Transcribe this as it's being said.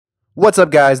What's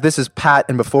up, guys? This is Pat,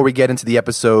 and before we get into the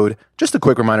episode, just a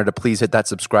quick reminder to please hit that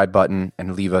subscribe button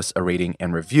and leave us a rating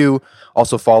and review.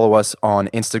 Also, follow us on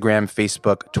Instagram,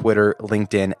 Facebook, Twitter,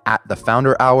 LinkedIn at The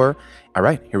Founder Hour. All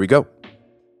right, here we go.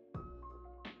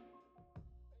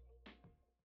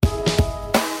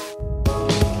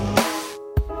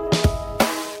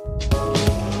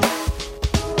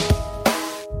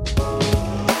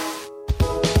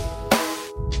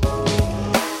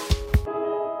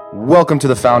 Welcome to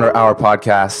the Founder Hour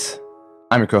podcast.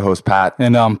 I'm your co-host, Pat.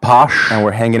 And I'm Posh. And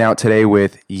we're hanging out today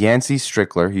with Yancey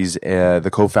Strickler. He's the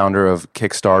co-founder of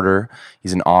Kickstarter.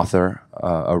 He's an author,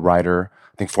 a writer,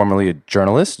 I think formerly a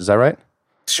journalist. Is that right?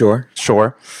 Sure.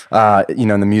 In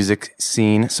the music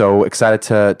scene. So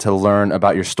excited to learn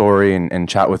about your story and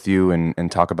chat with you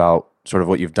and talk about sort of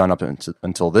what you've done up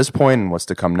until this point and what's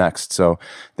to come next. So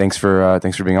thanks for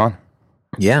being on.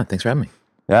 Yeah, thanks for having me.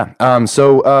 Yeah.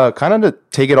 So kind of to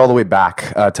take it all the way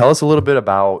back, tell us a little bit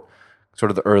about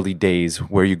sort of the early days,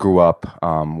 where you grew up,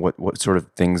 what sort of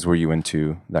things were you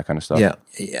into, that kind of stuff. Yeah,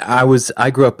 I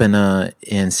grew up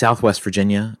in Southwest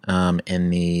Virginia, in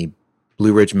the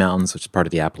Blue Ridge Mountains, which is part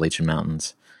of the Appalachian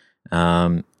Mountains.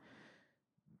 My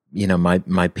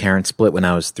parents split when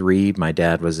I was 3. My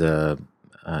dad was a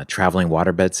traveling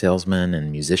waterbed salesman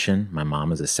and musician. My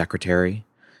mom was a secretary.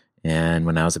 And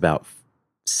when I was about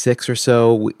 6 or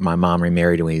so, my mom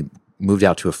remarried and we moved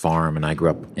out to a farm, and I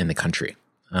grew up in the country.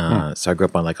 So I grew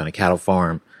up on a cattle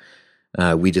farm.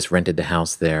 We just rented the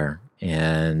house there,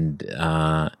 and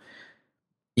I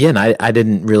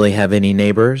didn't really have any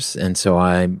neighbors, and so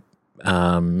I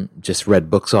just read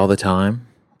books all the time,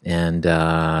 and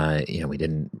we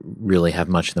didn't really have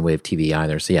much in the way of TV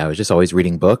either. So yeah, I was just always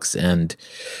reading books, and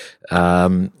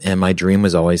my dream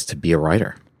was always to be a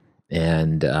writer,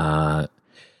 and that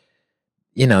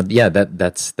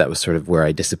was sort of where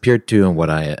I disappeared to and what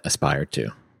I aspired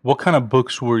to. What kind of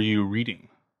books were you reading?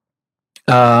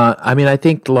 I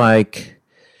think the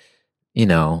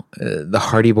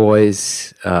Hardy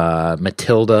Boys,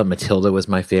 Matilda. Matilda was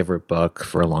my favorite book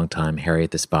for a long time,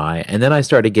 Harriet the Spy. And then I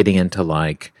started getting into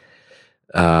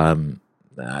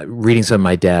reading some of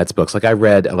my dad's books. Like I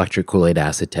read Electric Kool-Aid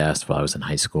Acid Test while I was in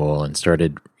high school and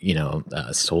started,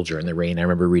 Soldier in the Rain. I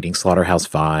remember reading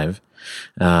Slaughterhouse-Five.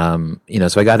 So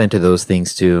I got into those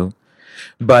things too.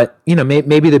 But,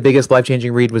 maybe the biggest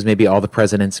life-changing read was maybe All the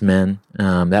President's Men.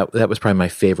 That was probably my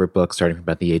favorite book starting from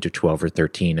about the age of 12 or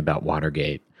 13 about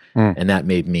Watergate. And that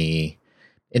made me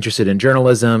interested in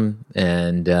journalism,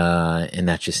 and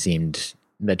that just seemed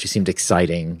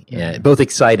exciting, both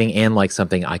exciting and like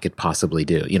something I could possibly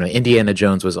do. Indiana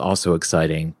Jones was also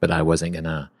exciting, but I wasn't going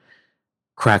to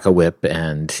crack a whip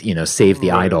and, save the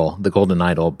idol, the golden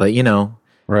idol. But,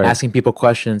 asking people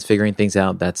questions, figuring things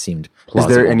out, that seemed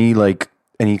plausible. Is there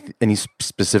any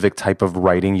specific type of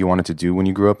writing you wanted to do when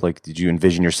you grew up? Like, did you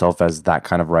envision yourself as that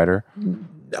kind of writer?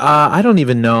 I don't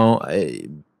even know.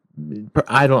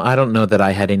 I don't know that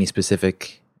I had any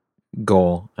specific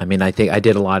goal. I mean, I think I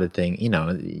did a lot of things.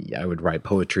 I would write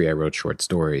poetry. I wrote short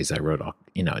stories. I wrote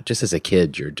just as a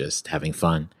kid, you're just having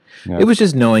fun. Yeah. It was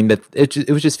just knowing that it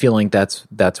was just feeling that's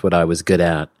what I was good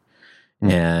at.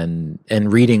 And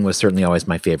reading was certainly always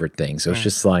my favorite thing. So it's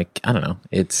just I don't know.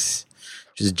 It's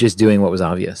just doing what was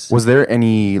obvious. Was there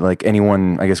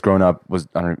anyone, I guess, growing up, was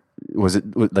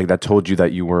it like that told you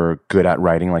that you were good at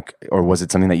writing, or was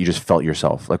it something that you just felt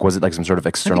yourself? Like, was it like some sort of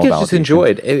external validation? I just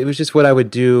enjoyed. It was just what I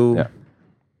would do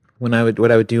what I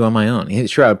would do on my own.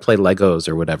 Sure, I would play Legos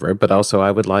or whatever, but also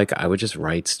I would just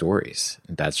write stories.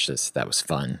 That was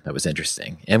fun. That was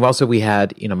interesting. And also we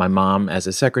had, my mom as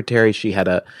a secretary, we had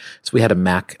a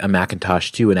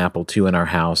Macintosh 2, an Apple II in our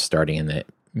house starting in the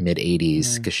mid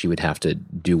 80s because she would have to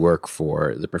do work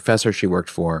for the professor she worked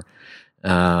for.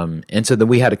 And so then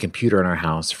we had a computer in our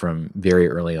house from very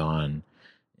early on.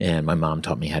 And my mom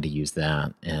taught me how to use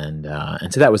that. And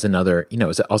so that was another, it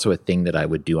was also a thing that I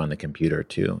would do on the computer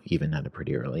too, even at a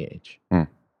pretty early age.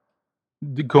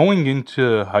 Going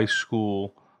into high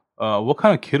school, what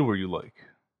kind of kid were you like?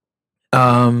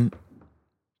 I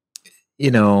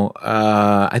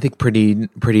think pretty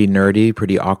nerdy,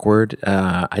 pretty awkward.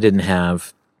 I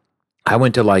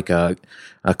went to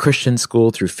a Christian school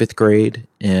through 5th grade,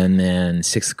 and then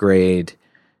 6th grade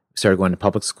started going to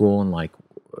public school and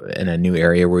in a new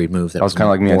area where we moved. That was kind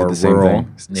of like me. I did the same rural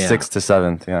thing. 6th to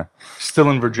 7th, yeah.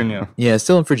 Still in Virginia. Yeah,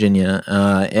 still in Virginia.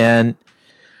 And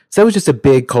so that was just a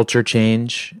big culture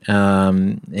change.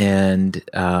 And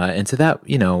so that,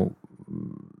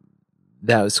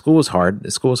 that school was hard.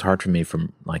 The school was hard for me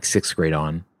from 6th grade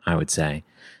on, I would say.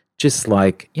 Just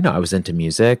I was into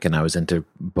music and I was into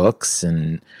books,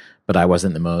 but I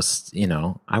wasn't the most,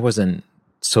 I wasn't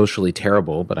socially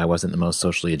terrible, but I wasn't the most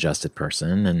socially adjusted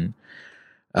person. And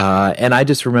I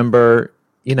just remember,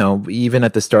 even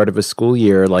at the start of a school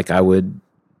year, like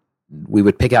we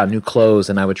would pick out new clothes,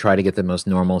 and I would try to get the most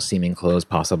normal seeming clothes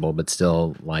possible, but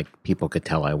still, like, people could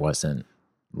tell I wasn't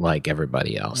like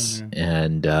everybody else.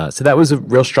 And so that was a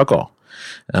real struggle.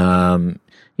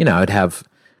 I'd have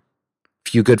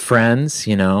few good friends,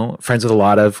 friends with a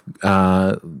lot of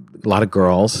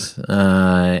girls,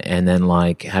 and then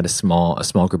like had a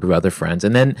small group of other friends,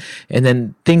 and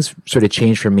then things sort of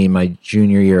changed for me. My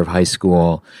junior year of high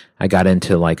school, I got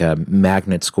into like a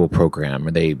magnet school program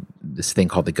where this thing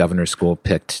called the Governor's School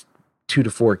picked 2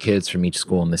 to 4 kids from each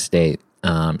school in the state.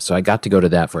 So I got to go to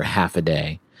that for half a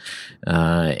day,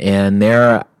 and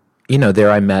there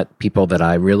I met people that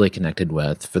I really connected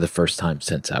with for the first time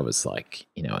since I was like,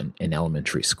 in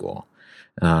elementary school.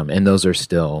 And those are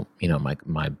still,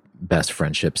 my best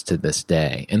friendships to this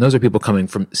day. And those are people coming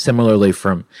similarly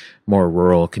from more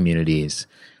rural communities.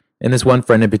 And this one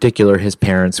friend in particular, his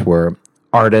parents were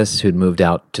artists who'd moved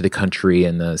out to the country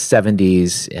in the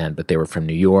 70s, but they were from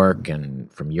New York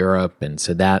and from Europe. And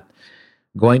so that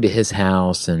going to his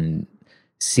house and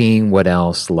seeing what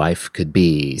else life could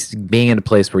be, being in a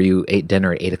place where you ate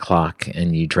dinner at 8:00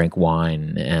 and you drank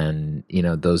wine, and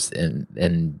those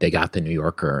and they got the New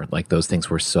Yorker, like those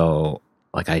things were so,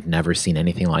 like, I'd never seen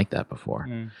anything like that before.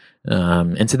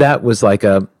 And so that was like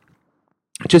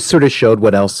just sort of showed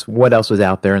what else was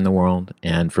out there in the world.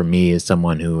 And for me, as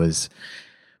someone who was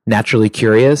naturally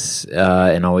curious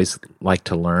and always liked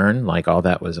to learn, like, all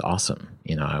that was awesome.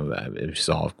 It was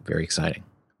all very exciting.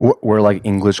 Were like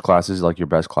English classes like your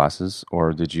best classes,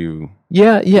 or did you?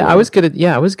 Yeah, I was good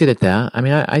at that. I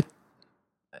mean, I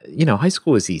high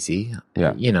school was easy.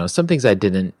 Yeah. Some things I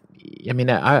didn't. I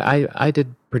mean, I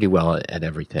did pretty well at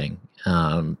everything.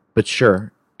 But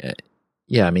sure,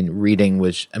 yeah. I mean, reading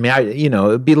was. I mean,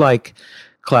 it'd be like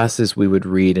classes we would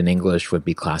read in English would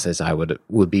be classes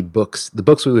would be books. The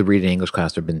books we would read in English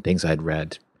class would have been things I'd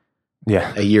read.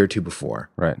 Yeah, a year or two before.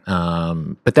 Right.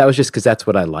 But that was just because that's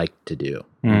what I liked to do.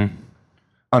 You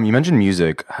mentioned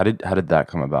music. How did that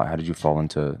come about? How did you fall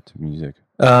into music?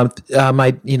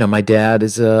 My dad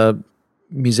is a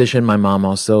musician. My mom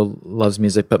also loves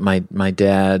music, but my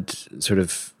dad sort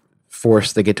of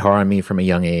forced the guitar on me from a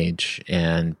young age.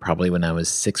 And probably when I was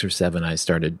 6 or 7, I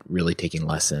started really taking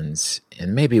lessons.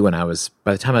 And maybe by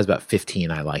the time I was about 15,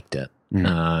 I liked it.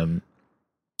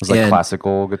 Was it like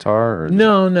classical guitar? Or?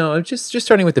 No, just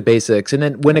starting with the basics. And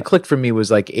then when it clicked for me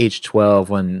was like age 12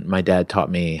 when my dad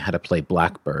taught me how to play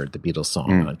Blackbird, the Beatles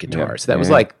song, on guitar. So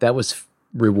that was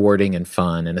rewarding and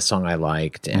fun, and a song I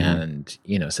liked. And,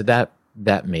 so that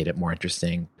made it more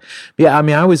interesting. But yeah, I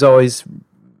mean, I was always,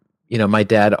 my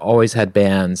dad always had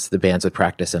bands. The bands would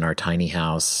practice in our tiny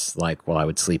house, like while I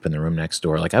would sleep in the room next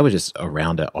door. Like I was just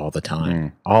around it all the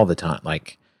time,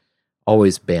 like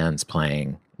always bands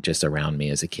playing just around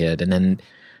me as a kid. And then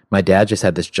my dad just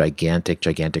had this gigantic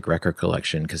record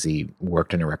collection because he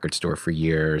worked in a record store for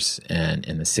years and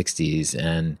in the 60s.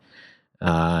 And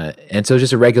so it was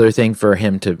just a regular thing for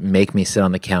him to make me sit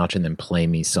on the couch and then play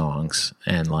me songs.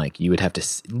 And like, you'd have to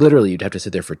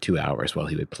sit there for 2 hours while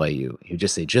he would play you. He would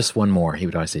just say, just one more. He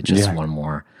would always say, just one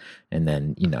more. And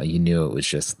then, you knew it was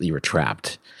just, you were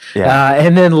trapped. Yeah.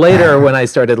 And then later when I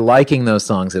started liking those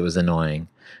songs, it was annoying.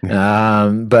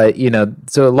 But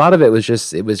so a lot of it was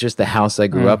just the house I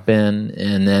grew up in.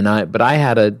 And then I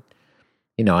had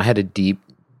a deep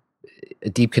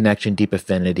connection, deep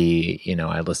affinity.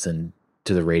 I listened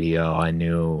to the radio. I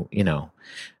knew, when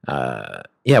I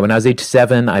was age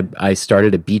 7, I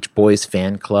started a Beach Boys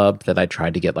fan club that I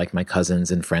tried to get like my cousins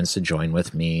and friends to join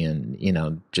with me. And,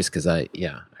 just because I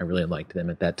really liked them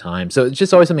at that time. So it's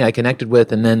just always something I connected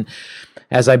with. And then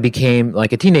as I became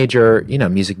like a teenager,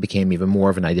 music became even more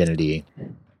of an identity.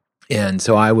 And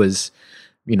so I was,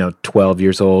 12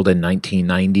 years old in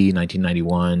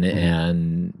 1991.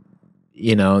 And,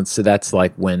 so that's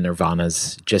like when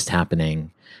Nirvana's just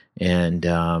happening. And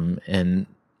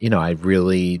I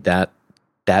really, that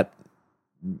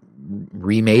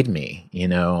remade me, You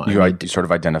sort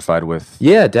of identified with...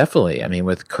 Yeah, definitely. I mean,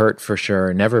 with Kurt for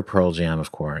sure. Never Pearl Jam,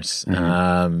 of course.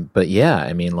 But yeah,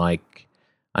 I mean, like,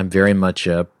 I'm very much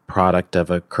a product of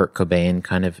a Kurt Cobain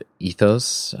kind of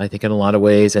ethos, I think, in a lot of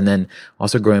ways. And then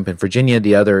also growing up in Virginia,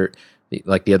 the other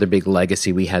big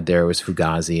legacy we had there was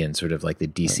Fugazi, and sort of like the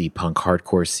DC punk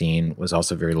hardcore scene was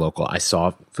also very local. I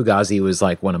saw Fugazi was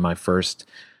like one of my first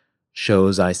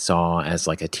shows I saw as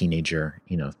like a teenager,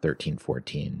 13,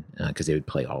 14, because they would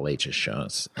play all ages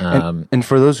shows. And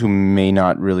for those who may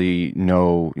not really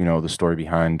know, the story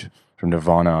behind from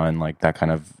Nirvana and like that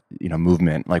kind of,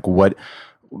 movement, like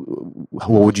what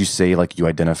would you say like you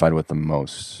identified with the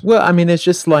most? Well, I mean, it's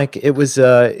just like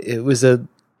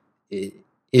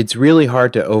it's really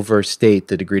hard to overstate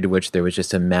the degree to which there was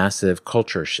just a massive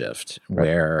culture shift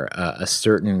where a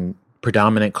certain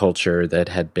predominant culture that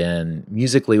had been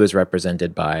musically was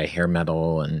represented by hair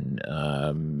metal and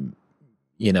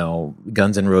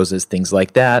Guns N' Roses, things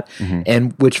like that,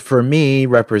 and which for me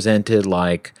represented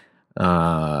like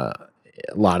a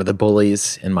lot of the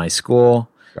bullies in my school.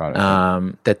 Got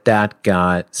it. That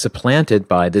got supplanted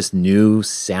by this new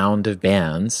sound of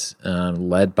bands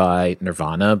led by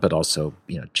Nirvana, but also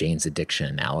Jane's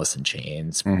Addiction, Alice in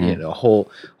Chains, a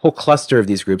whole cluster of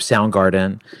these groups,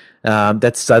 Soundgarden,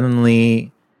 that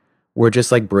suddenly were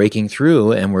just like breaking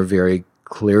through and were very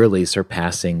clearly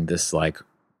surpassing this like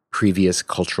previous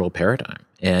cultural paradigm.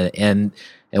 And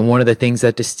one of the things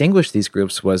that distinguished these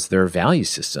groups was their value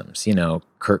systems.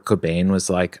 Kurt Cobain was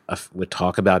would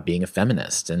talk about being a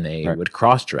feminist, and they would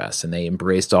cross dress, and they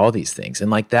embraced all these things.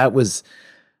 And like that was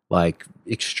like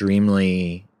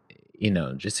extremely,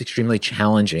 just extremely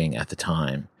challenging at the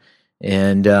time.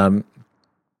 And the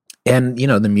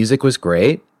music was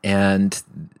great, and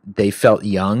they felt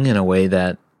young in a way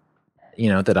that,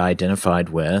 that I identified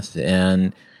with.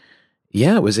 And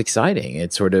yeah, it was exciting.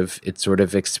 It sort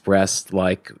of expressed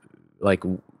like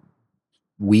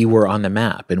we were on the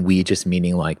map, and we just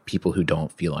meaning like people who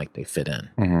don't feel like they fit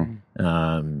in.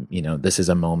 This is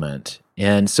a moment.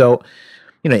 And so,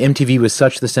 MTV was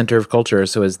such the center of culture.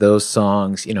 So as those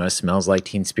songs, as Smells Like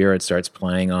Teen Spirit starts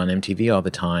playing on MTV all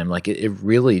the time, like it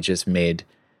really just made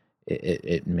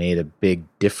it made a big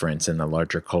difference in the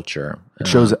larger culture. It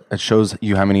shows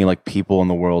you how many like people in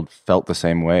the world felt the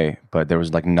same way, but there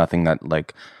was like nothing that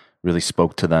like really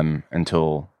spoke to them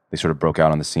until they sort of broke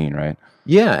out on the scene, right?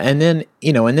 Yeah, and then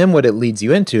what it leads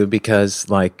you into, because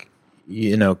like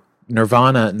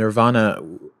Nirvana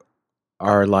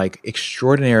are like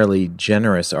extraordinarily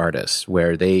generous artists,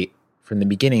 where they from the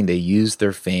beginning they used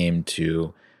their fame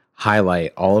to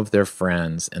highlight all of their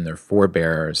friends and their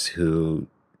forebears who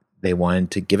they wanted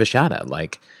to give a shout out.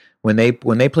 Like when they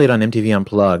played on MTV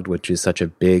Unplugged, which is such a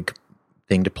big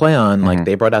thing to play on, like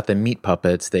they brought out the Meat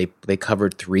Puppets. They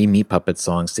covered 3 Meat Puppets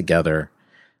songs together.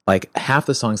 Like half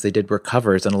the songs they did were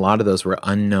covers, and a lot of those were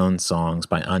unknown songs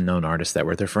by unknown artists that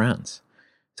were their friends.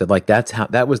 So like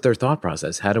that was their thought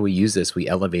process. How do we use this? We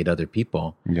elevate other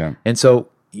people. Yeah. And so,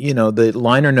 the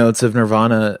liner notes of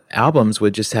Nirvana albums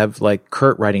would just have like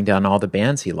Kurt writing down all the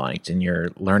bands he liked, and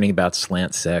you're learning about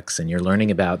Slant Six, and you're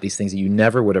learning about these things that you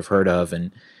never would have heard of.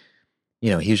 And, he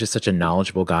was just such a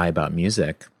knowledgeable guy about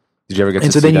music. Did you ever get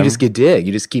and to so see then them?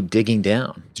 You just keep digging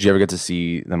down. Did you ever get to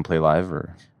see them play live?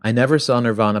 Or I never saw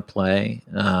Nirvana play.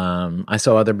 I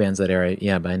saw other bands that era,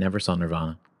 but I never saw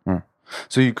Nirvana.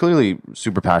 So you're clearly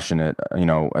super passionate,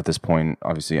 at this point,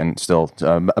 obviously, and still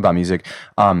about music.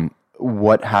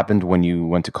 What happened when you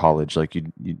went to college? Like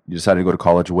you decided to go to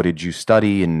college. What did you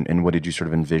study, and what did you sort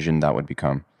of envision that would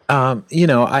become? I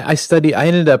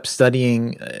ended up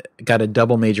studying, got a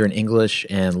double major in English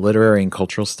and literary and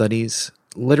cultural studies.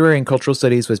 Literary and cultural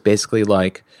studies was basically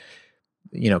like,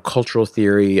 cultural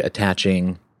theory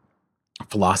attaching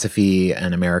philosophy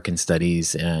and American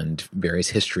studies and various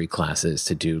history classes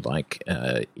to do like,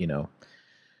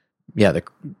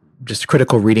 just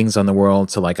critical readings on the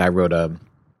world. So like I wrote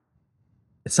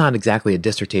it's not exactly a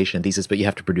dissertation thesis, but you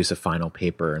have to produce a final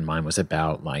paper. And mine was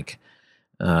about like,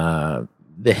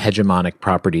 the hegemonic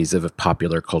properties of a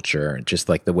popular culture, just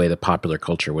like the way the popular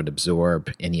culture would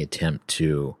absorb any attempt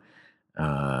to,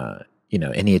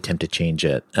 change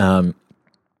it.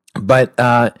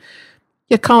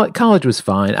 College was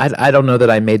fine. I don't know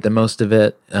that I made the most of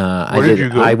it. Where did you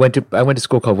go? I went to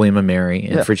school called William and Mary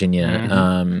in Virginia.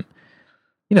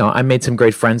 Mm-hmm. I made some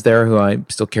great friends there who I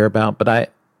still care about, but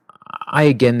I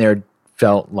again there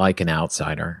felt like an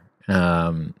outsider.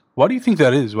 Why do you think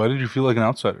that is? Why did you feel like an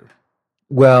outsider?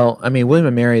 Well, I mean, William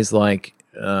and Mary is like,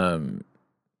 at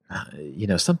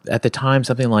the time,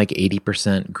 something like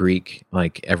 80% Greek.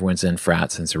 Like everyone's in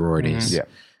frats and sororities. Mm-hmm. Yeah.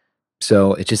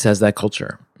 So it just has that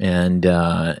culture. And,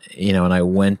 and I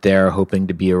went there hoping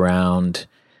to be around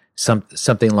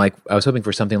something like, I was hoping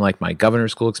for something like my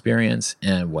governor's school experience.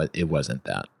 And it wasn't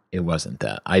that. It wasn't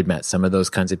that. I'd met some of those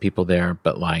kinds of people there,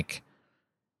 but like,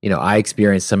 I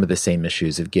experienced some of the same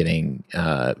issues of getting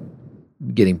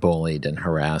bullied and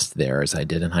harassed there as I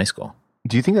did in high school.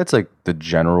 Do you think that's like the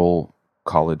general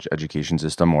college education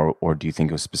system, or do you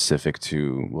think it was specific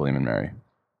to William and Mary?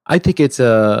 I think it's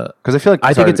because I feel like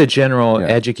it's a general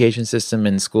education system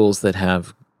in schools that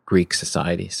have Greek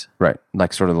societies, right?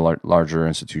 Like sort of the larger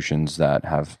institutions that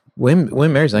have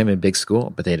William Mary's not even a big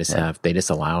school, but they just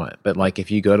allow it. But like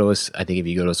if you go to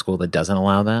a school that doesn't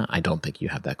allow that, I don't think you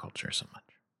have that culture so much.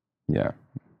 Yeah.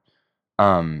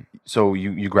 So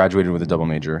you graduated with a double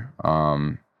major.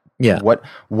 Yeah.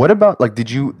 What about like did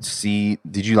you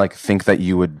like think that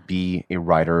you would be a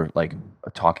writer, like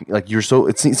talking, like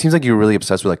it seems like you're really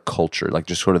obsessed with like culture, like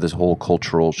just sort of this whole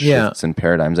cultural shifts and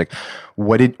paradigms. Like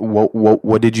what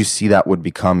did you see that would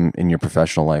become in your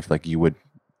professional life? Like you would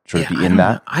sort of be in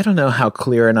that? I don't know how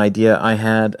clear an idea I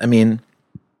had. I mean,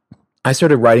 I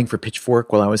started writing for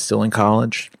Pitchfork while I was still in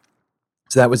college.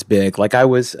 So that was big. Like I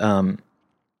was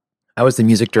the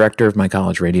music director of my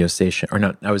college radio station, or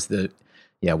no, I was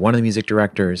one of the music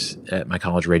directors at my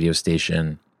college radio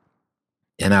station.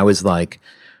 And I was like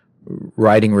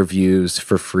writing reviews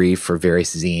for free for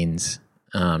various zines.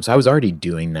 So I was already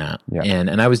doing that. Yeah.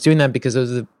 And I was doing that because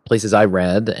those are the places I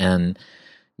read, and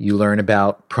you learn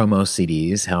about promo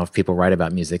CDs, how if people write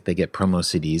about music, they get promo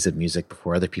CDs of music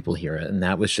before other people hear it. And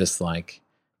that was just like,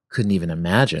 couldn't even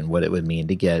imagine what it would mean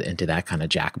to get into that kind of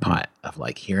jackpot of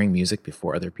like hearing music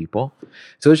before other people.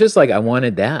 So it was just like, I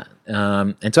wanted that.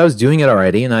 And so I was doing it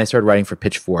already, and I started writing for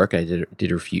Pitchfork. I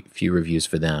did a few reviews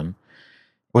for them.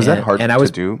 Was that hard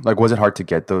to do? Like, was it hard to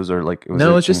get those, or like? It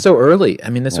was just so early. I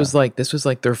mean, this was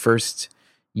like their first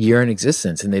year in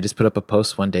existence, and they just put up a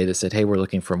post one day that said, "Hey, we're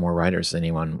looking for more writers.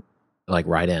 Anyone like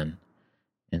write in?"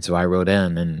 And so I wrote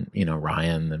in, and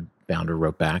Ryan, the founder,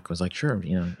 wrote back. Was like, "Sure,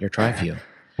 you're try a few."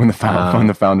 When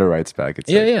the founder writes back,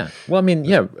 it's yeah. Well, I mean,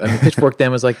 Pitchfork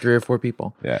then was like 3 or 4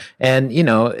 people. Yeah, and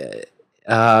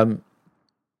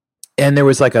and there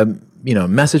was like a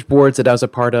message boards that I was a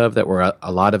part of that were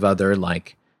a lot of other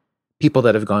like people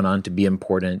that have gone on to be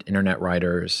important internet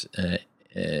writers,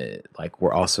 like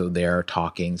were also there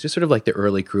talking. It's just sort of like the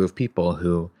early crew of people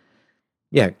who,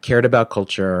 cared about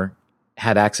culture,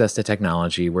 had access to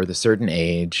technology, were the certain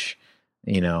age,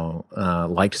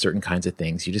 liked certain kinds of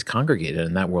things. You just congregated,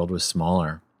 and that world was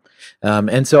smaller.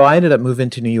 And so I ended up moving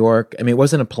to New York. I mean, it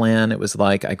wasn't a plan. It was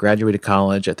like I graduated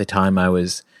college. At the time, I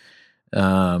was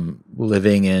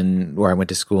living in where I went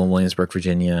to school in Williamsburg,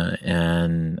 Virginia,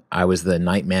 and I was the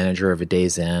night manager of a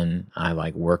Days Inn. I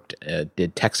like worked,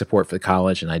 did tech support for the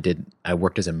college, and I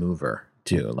worked as a mover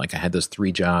too. Like I had those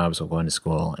 3 jobs while going to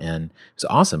school, and it was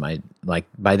awesome.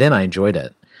 By then I enjoyed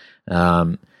it.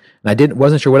 And I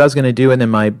wasn't sure what I was going to do. And then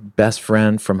my best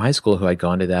friend from high school who I'd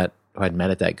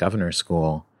met at that governor's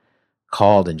school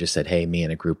called and just said, "Hey, me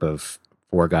and a group of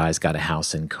 4 guys got a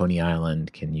house in Coney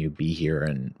Island. Can you be here?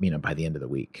 And, by the end of the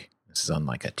week." This is on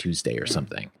like a Tuesday or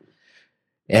something.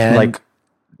 And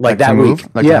like that week.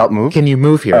 Like to help move? Can you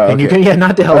move here? Okay.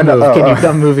 Not to help move. Can you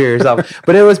come move here yourself?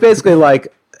 But it was basically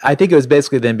like, I think it was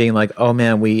basically them being like, "Oh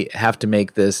man, we have to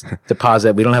make this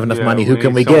deposit. We don't have enough money. Who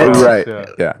can we get?" Right.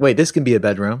 Yeah. Wait, this can be a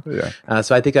bedroom. Yeah.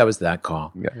 So I think I was that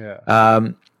call. Yeah.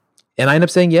 And I ended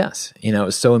up saying yes. It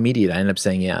was so immediate. I ended up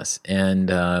saying yes, and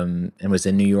was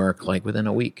in New York like within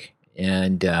a week.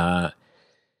 And then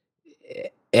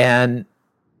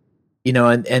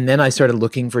I started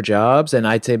looking for jobs, and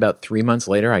I'd say about 3 months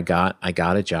later, I got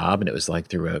a job, and it was like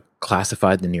through a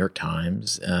classified in the New York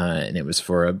Times, and it was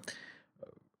for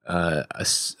a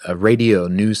radio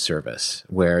news service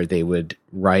where they would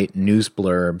write news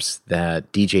blurbs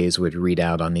that DJs would read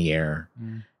out on the air,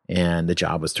 and the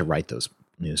job was to write those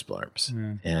news blurbs.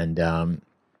 And so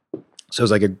it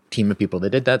was like a team of people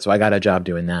that did that. So I got a job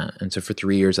doing that. And so for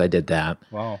 3 years I did that.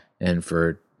 Wow. And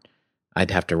I'd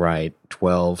have to write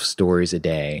 12 stories a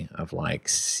day of like,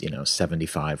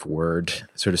 75 word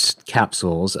sort of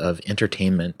capsules of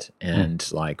entertainment and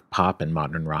like pop and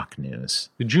modern rock news.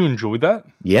 Did you enjoy that?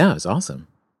 Yeah, it was awesome.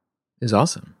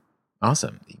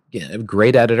 Awesome. Yeah,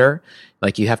 great editor.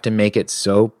 Like you have to make it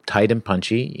so tight and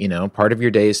punchy. Part of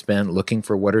your day is spent looking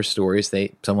for what are stories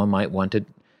that people might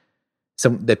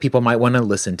want to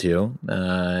listen to.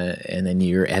 And then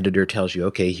your editor tells you,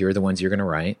 okay, here are the ones you're going to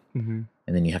write. Mm-hmm.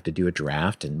 And then you have to do a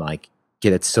draft and like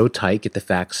get it so tight, get the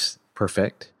facts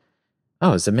perfect.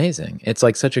 Oh, it's amazing. It's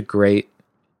like such a great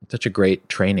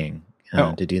training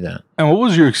to do that. And what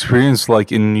was your experience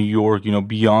like in New York,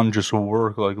 beyond just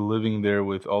work, like living there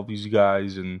with all these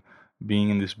guys and being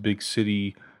in this big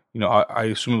city? I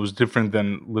assume it was different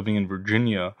than living in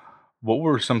Virginia. What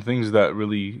were some things that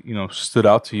really, stood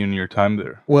out to you in your time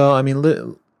there? Well, I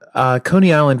mean,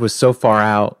 Coney Island was so far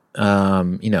out.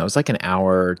 It was like an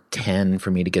hour 10 for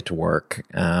me to get to work.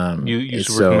 You used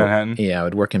to work in Manhattan? Yeah, I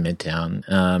would work in Midtown.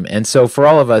 And so for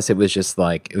all of us, it was just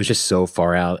so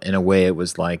far out. In a way, it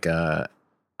was like a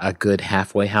good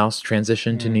halfway house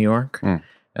transition to New York.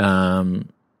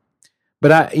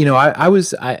 But I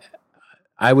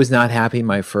I was not happy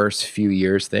my first few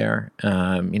years there.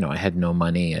 I had no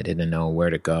money. I didn't know where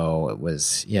to go. It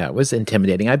was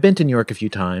intimidating. I've been to New York a few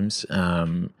times,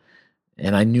 and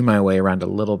I knew my way around a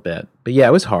little bit. But yeah,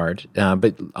 it was hard.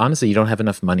 But honestly, you don't have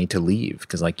enough money to leave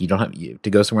because like to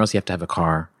go somewhere else, you have to have a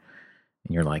car.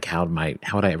 And you're like, how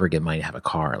would I ever get money to have a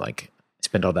car? Like,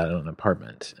 spend all that on an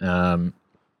apartment. And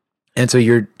so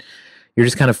you're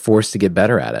just kind of forced to get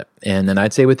better at it. And then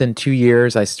I'd say within 2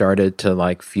 years, I started to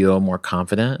like feel more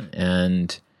confident.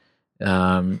 And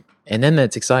then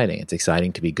that's exciting. It's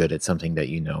exciting to be good at something that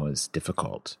is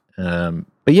difficult. But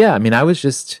yeah, I mean, I was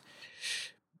just,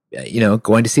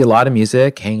 going to see a lot of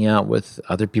music, hanging out with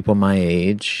other people my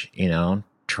age,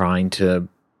 trying to,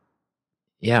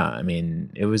 I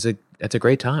mean, it's a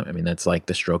great time. I mean, that's like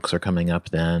the Strokes are coming up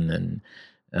then. And,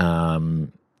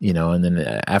 and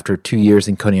then after 2 years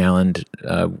in Coney Island,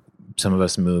 some of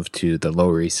us moved to the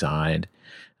Lower East Side.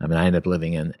 I mean, I ended up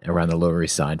living around the Lower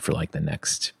East Side for like the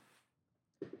next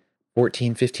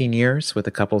 14, 15 years with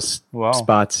a couple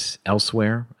spots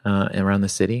elsewhere around the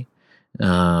city.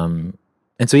 And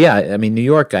so, yeah, I mean, New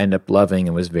York I ended up loving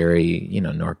and was very,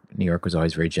 New York was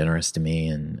always very generous to me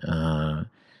and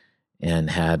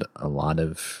had a lot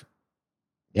of,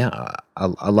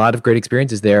 a lot of great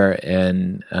experiences there.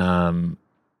 And,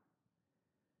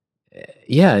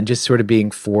 and just sort of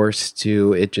being forced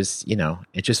to, it just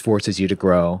forces you to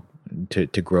grow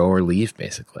or leave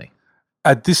basically.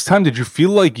 At this time, did you feel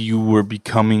like you were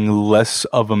becoming less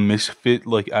of a misfit,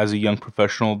 like as a young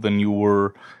professional than you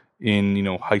were in,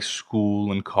 high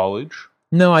school and college?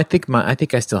 No, I think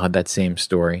I still had that same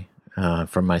story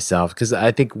from myself. Cause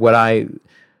I think the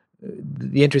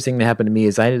interesting thing that happened to me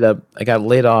is I got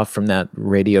laid off from that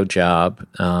radio job.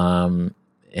 And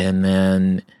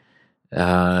then,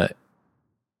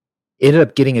 ended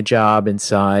up getting a job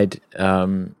inside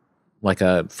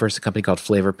first a company called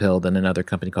Flavor Pill, then another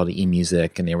company called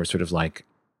eMusic, and they were sort of like,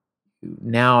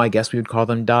 now I guess we would call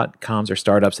them .coms or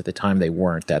startups. At the time they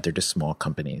weren't that. They're just small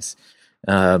companies.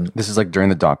 This is like during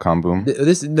the .com boom?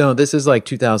 This is like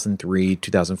 2003,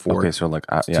 2004. Okay, so like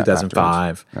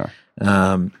 2005.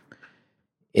 Yeah.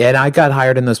 And I got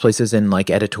hired in those places in like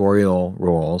editorial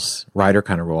roles, writer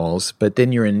kind of roles, but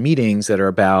then you're in meetings that are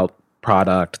about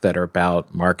product, that are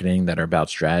about marketing, that are about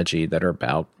strategy, that are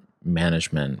about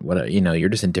management. You're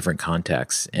just in different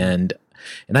contexts, and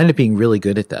I ended up being really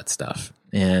good at that stuff.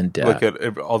 And like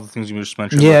at all the things you just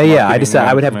mentioned. I decided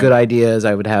I would have good ideas.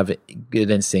 I would have good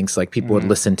instincts. Like people would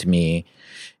listen to me,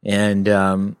 and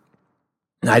I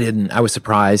was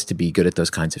surprised to be good at those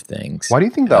kinds of things. Why do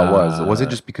you think that was? Was it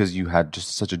just because you had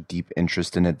just such a deep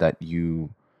interest in it that you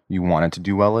wanted to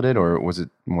do well at it, or was it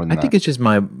more than that? I think it's just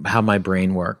how my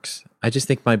brain works. I just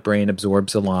think my brain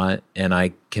absorbs a lot, and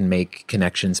I can make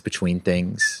connections between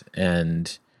things.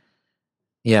 And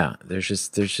yeah, there's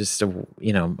just I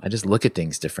just look at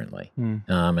things differently,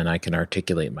 and I can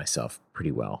articulate myself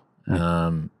pretty well.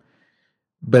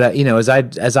 But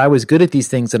as I was good at these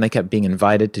things, and I kept being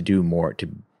invited to do more, to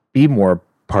be more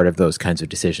part of those kinds of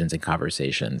decisions and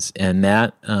conversations, and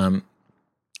that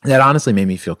honestly made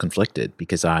me feel conflicted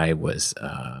because I was,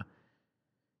 I'm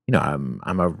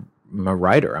a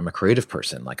writer, I'm a creative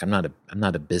person. Like I'm not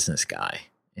a business guy,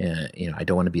 and I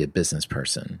don't want to be a business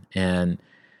person, and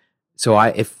so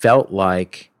it felt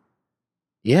like,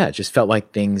 it just felt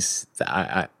like things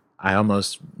that I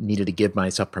almost needed to give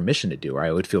myself permission to do, or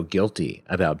I would feel guilty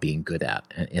about being good at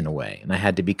in a way. And I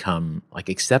had to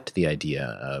accept the idea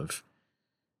of,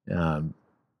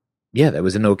 that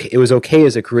was it was okay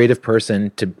as a creative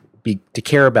person to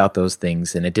care about those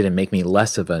things, and it didn't make me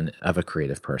less of a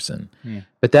creative person.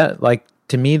 But that, like,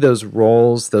 to me, those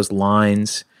roles, those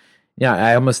lines,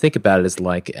 I almost think about it as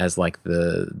like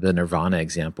the Nirvana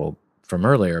example from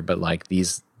earlier, but like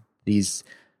these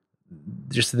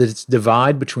just this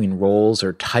divide between roles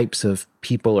or types of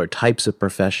people or types of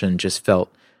profession just felt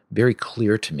very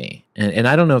clear to me. And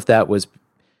I don't know if that was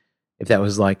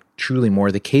like truly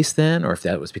more the case then, or if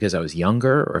that was because I was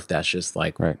younger, or if that's just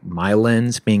like my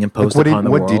lens being imposed upon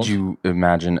the world. What did you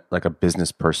imagine like a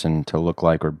business person to look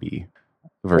like or be?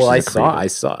 Versus I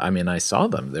saw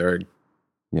them.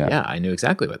 I knew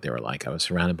exactly what they were like. I was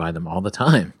surrounded by them all the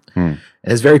time.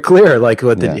 It's very clear, like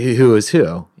who is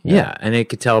who. Yeah, and it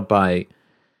could tell by,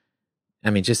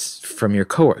 just from your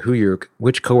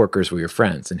which coworkers were your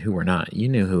friends and who were not. You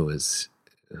knew who was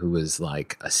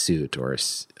like a suit or a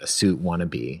suit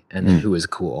wannabe, and then who was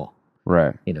cool,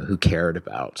 right? Who cared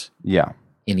about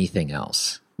anything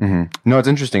else. No, it's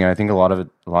interesting. I think a lot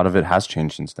of it has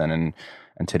changed since then,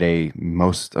 and today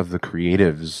most of the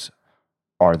creatives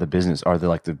are the business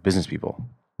people,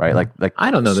 right? Like I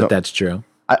don't know that that's true.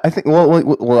 I think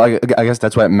I guess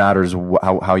that's why it matters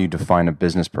how you define a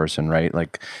business person, right?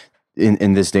 Like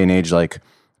in this day and age, like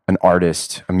an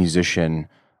artist, a musician,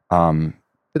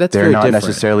 But that's they're very not different.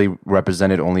 necessarily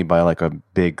represented only by like a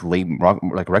big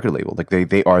like record label. Like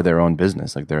they are their own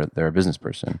business. Like they're a business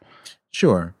person.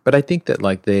 Sure, but I think that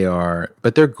like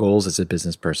but their goals as a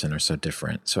business person are so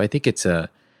different. So I think it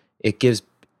gives,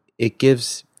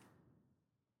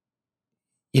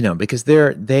 because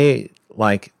they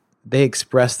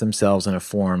express themselves in a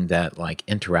form that like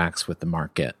interacts with the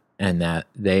market, and that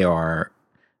they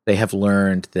have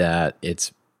learned that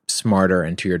it's smarter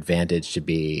and to your advantage to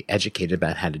be educated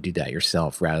about how to do that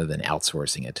yourself rather than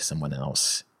outsourcing it to someone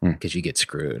else because you get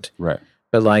screwed. Right.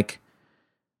 But like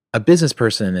a business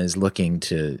person is looking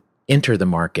to enter the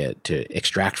market, to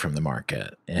extract from the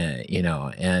market, and I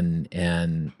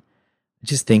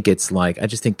just think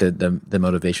that the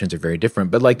motivations are very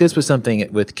different. But like this was something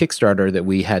with Kickstarter that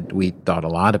we thought a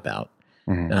lot about,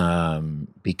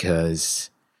 because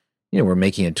we're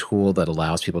making a tool that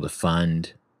allows people to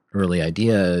fund early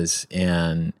ideas,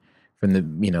 and from the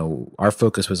our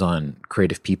focus was on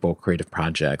creative people, creative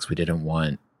projects. We didn't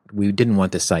want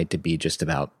the site to be just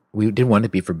about. We didn't want it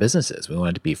to be for businesses. We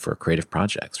wanted it to be for creative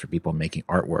projects, for people making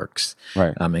artworks,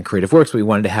 right. And creative works. But we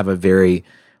wanted to have a very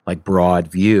like broad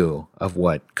view of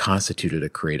what constituted a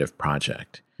creative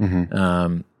project.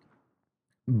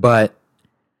 But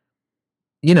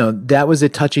that was a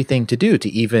touchy thing to do,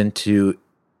 to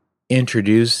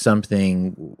introduce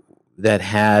something that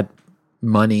had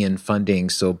money and funding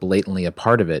so blatantly a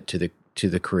part of it to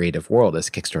the creative world as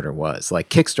Kickstarter was. Like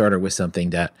Kickstarter was something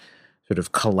that sort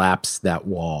of collapsed that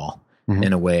wall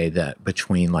in a way that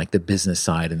between like the business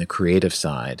side and the creative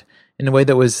side in a way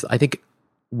that was, I think,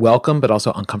 welcome, but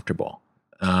also uncomfortable.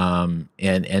 So I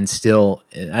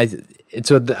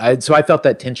felt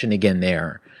that tension again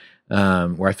there,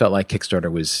 where I felt like Kickstarter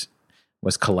was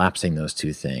collapsing those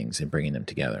two things and bringing them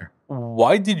together.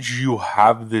 Why did you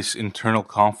have this internal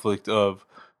conflict of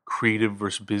creative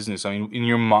versus business? I mean, in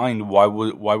your mind, why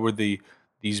were they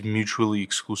these mutually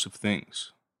exclusive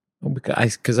things? Well,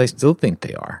 because I still think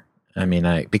they are. I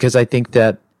mean, because I think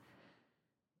that,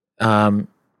 if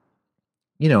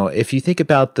you think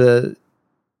about the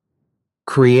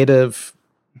creative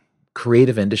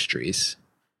industries,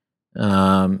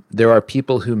 there are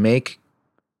people who make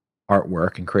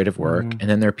artwork and creative work, and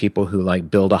then there are people who like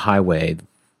build a highway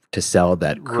to sell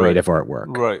that creative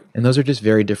artwork, right? And those are just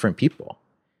very different people,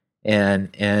 and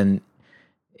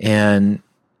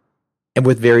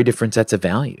with very different sets of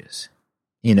values.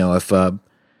 If a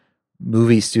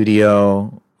movie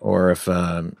studio, or if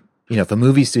a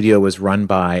movie studio was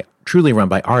truly run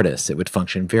by artists, it would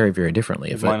function very, very differently.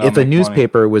 If a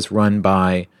newspaper was run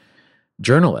by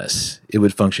journalists, it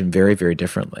would function very, very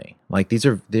differently. Like these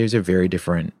are very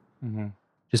different,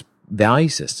 just value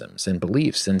systems and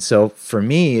beliefs. And so for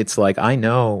me, it's like I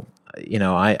know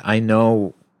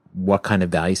what kind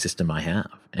of value system I have,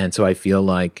 and so I feel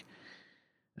like.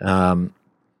 And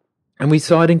we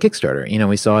saw it in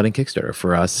Kickstarter.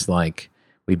 For us, like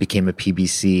we became a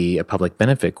PBC, a public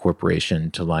benefit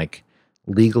corporation, to like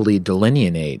legally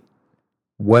delineate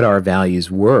what our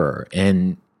values were,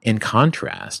 and in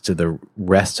contrast to the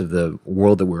rest of the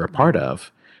world that we're a part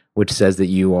of, which says that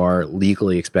you are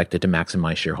legally expected to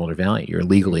maximize shareholder value. You're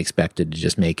legally expected to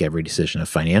just make every decision a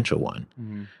financial one.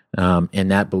 And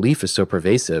that belief is so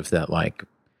pervasive that like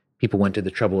people went to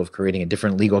the trouble of creating a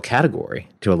different legal category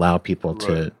to allow people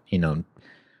to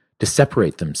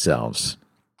separate themselves.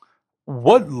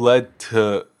 What led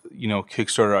to,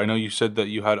 Kickstarter? I know you said that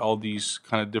you had all these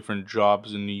kind of different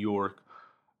jobs in New York.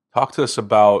 Talk to us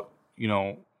about,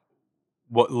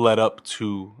 what led up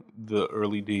to the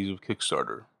early days of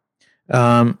Kickstarter.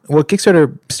 Well,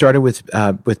 Kickstarter started with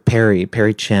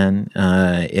Perry Chen,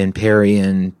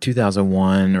 in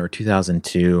 2001 or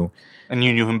 2002. And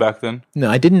you knew him back then? No,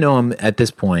 I didn't know him at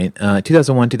this point.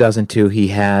 2001, 2002,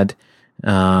 he'd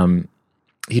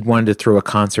wanted to throw a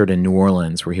concert in New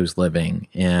Orleans where he was living,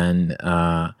 and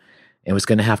it was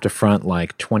going to have to front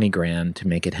like $20,000 to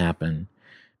make it happen.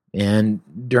 And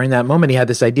during that moment, he had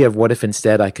this idea of what if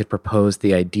instead I could propose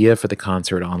the idea for the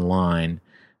concert online,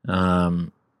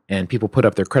 and people put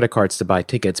up their credit cards to buy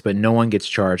tickets, but no one gets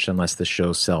charged unless the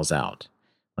show sells out.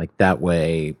 Like that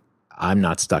way, I'm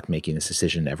not stuck making this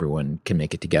decision. Everyone can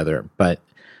make it together. But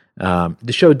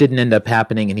the show didn't end up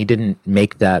happening, and he didn't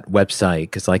make that website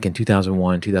because like in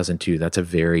 2001, 2002, that's a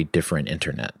very different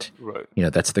internet. Right.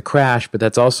 That's the crash, but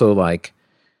that's also like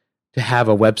to have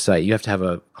a website, you have to have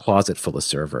a closet full of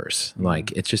servers.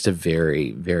 Like it's just a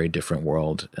very, very different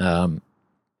world. So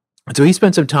he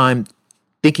spent some time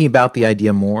thinking about the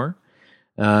idea more.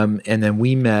 And then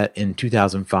we met in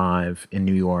 2005 in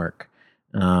New York.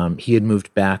 He had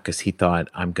moved back because he thought,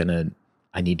 I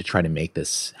need to try to make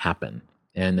this happen.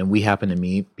 And then we happened to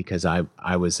meet because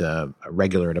I was a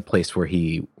regular at a place where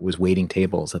he was waiting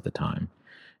tables at the time.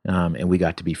 And we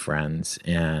got to be friends.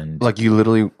 And Like you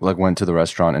literally like went to the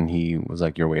restaurant and he was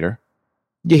like your waiter?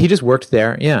 yeah, he just worked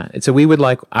there. Yeah. And so we would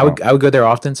I would go there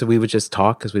often. So we would just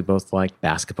talk because we both like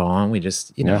basketball and we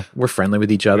just, we're friendly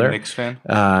with each other. Knicks fan?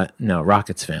 No,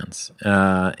 Rockets fans.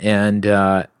 And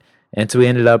so we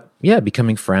ended up,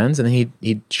 becoming friends. And then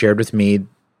he shared with me,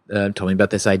 told me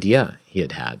about this idea he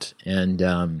had. And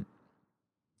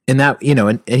that,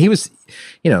 and he was,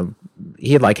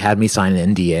 he had like had me sign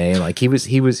an NDA. Like he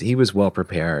was well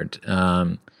prepared.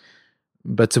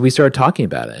 But so we started talking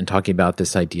about it and talking about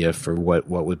this idea for what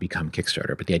would become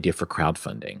Kickstarter, but the idea for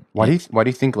crowdfunding. Why do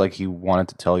you think like he wanted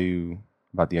to tell you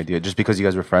about the idea? Just because you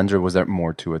guys were friends, or was there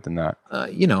more to it than that?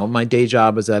 My day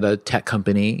job was at a tech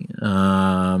company.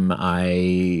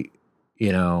 I,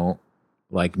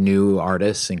 like knew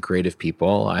artists and creative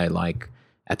people. I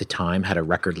at the time had a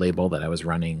record label that I was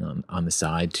running on the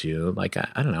side too. Like,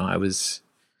 I don't know. We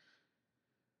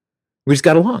just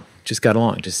got along,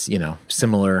 just,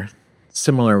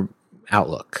 similar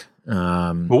outlook.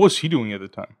 What was he doing at the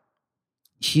time?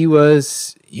 He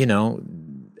was,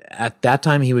 at that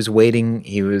time he was waiting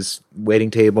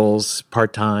tables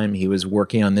part-time. He was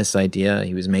working on this idea.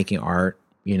 He was making art,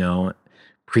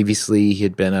 previously he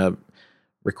had been a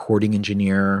recording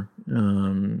engineer,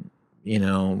 and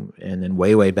then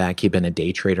way back he'd been a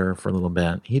day trader for a little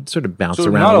bit. He'd sort of bounced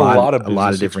around a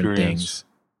lot of different things.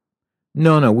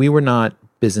 No, we were not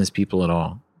business people at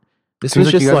all. This Seems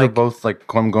was like just you guys were both like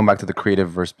going back to the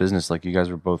creative versus business. Like you guys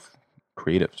were both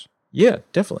creatives. Yeah,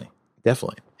 definitely.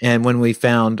 And when we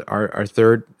found our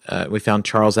third, we found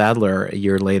Charles Adler a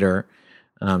year later.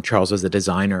 Charles was a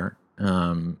designer,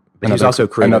 but he was also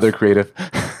creative. Another creative,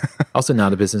 also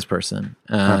not a business person.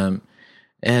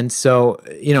 And so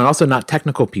also not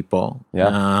technical people.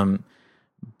 Yeah.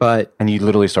 And you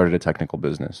literally started a technical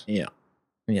business. Yeah.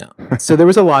 So there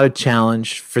was a lot of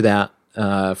challenge for that.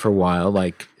 For a while,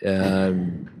 like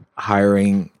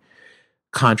hiring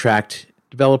contract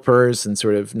developers and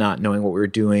sort of not knowing what we were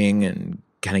doing and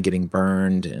kind of getting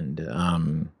burned and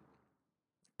there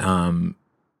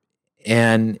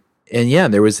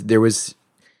was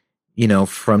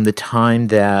from the time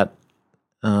that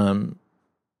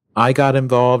I got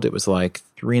involved, it was like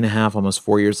 3.5, almost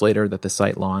 4 years later that the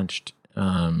site launched.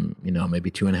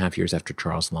 Maybe 2.5 years after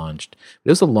Charles launched. It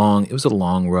was a long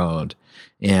road.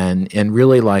 And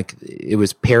really, like, it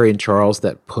was Perry and Charles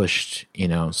that pushed,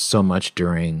 so much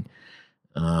during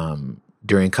a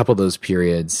couple of those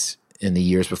periods in the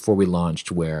years before we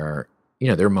launched, where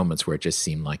there were moments where it just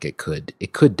seemed like it could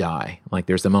die. Like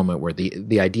there's the moment where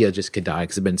the idea just could die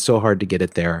because it'd been so hard to get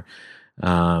it there,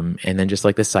 and then just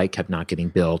like the site kept not getting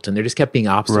built, and there just kept being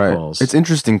obstacles. Right. It's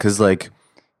interesting because like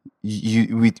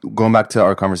we going back to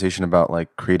our conversation about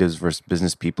like creatives versus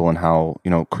business people and how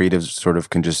creatives sort of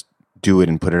can just do it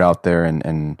and put it out there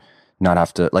and not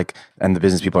have to like, and the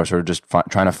business people are sort of just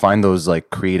trying to find those like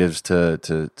creatives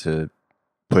to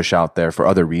push out there for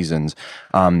other reasons.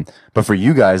 But for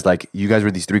you guys, like you guys were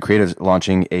these three creatives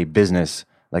launching a business,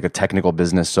 like a technical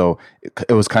business. So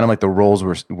it was kind of like the roles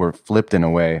were flipped in a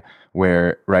way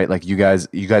where, right, like you guys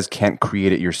can't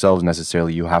create it yourselves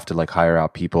necessarily. You have to like hire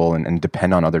out people and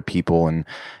depend on other people. And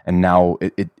now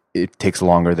it takes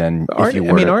longer than if you were.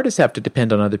 I mean, artists have to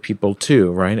depend on other people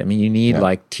too, right? I mean, you need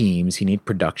like teams, you need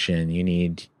production, you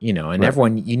need, and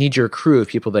everyone, you need your crew of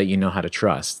people that you know how to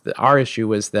trust. Our issue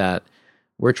was that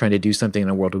we're trying to do something in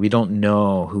a world where we don't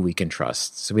know who we can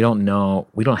trust. So we don't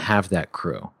have that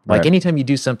crew. Like anytime you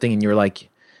do something and you're like,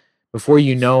 before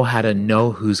you know how to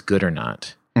know who's good or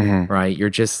not, right? You're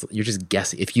just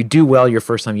guessing. If you do well your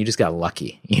first time, you just got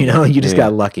lucky. You just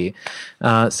got lucky.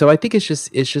 So I think it's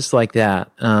just like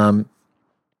that. And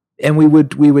we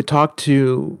would talk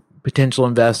to potential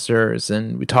investors,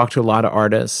 and we talked to a lot of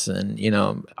artists, and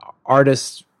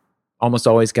artists almost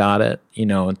always got it,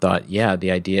 and thought, yeah,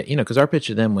 the idea, because our pitch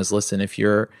to them was, listen, if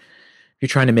you're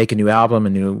trying to make a new album, a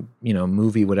new,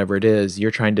 movie, whatever it is,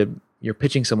 you're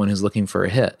pitching someone who's looking for a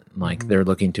hit. Like they're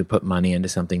looking to put money into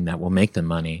something that will make them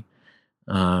money.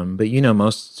 But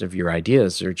most of your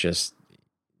ideas are just,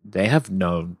 they have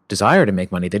no desire to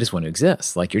make money. They just want to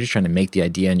exist. Like you're just trying to make the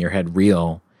idea in your head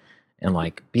real and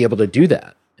like be able to do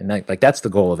that. And that's the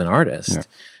goal of an artist.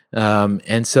 Yeah.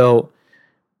 And so,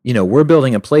 we're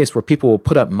building a place where people will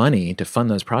put up money to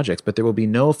fund those projects, but there will be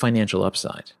no financial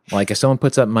upside. Like if someone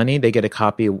puts up money, they get a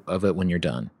copy of it when you're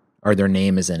done, or their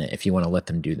name is in it if you want to let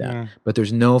them do that. Yeah. But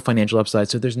there's no financial upside,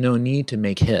 so there's no need to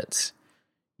make hits.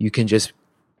 you can just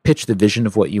pitch the vision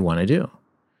of what you want to do.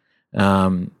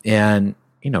 And,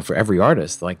 for every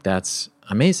artist, like that's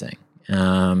amazing.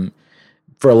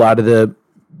 For a lot of the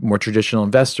more traditional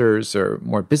investors or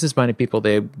more business-minded people,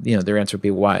 their answer would be,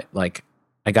 why? Like,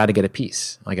 I got to get a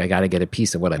piece. Like, I got to get a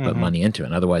piece of what I put money into,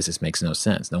 and otherwise this makes no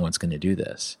sense. No one's going to do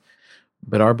this.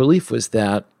 But our belief was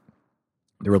that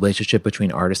the relationship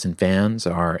between artists and fans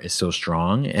is so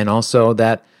strong, and also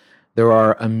that there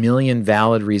are a million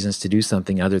valid reasons to do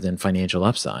something other than financial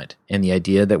upside. And the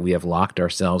idea that we have locked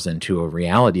ourselves into a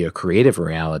reality, a creative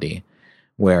reality,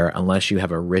 where unless you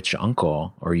have a rich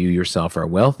uncle or you yourself are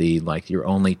wealthy, like your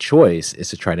only choice is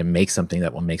to try to make something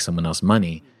that will make someone else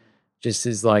money, just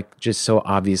is like just so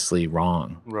obviously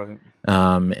wrong. Right.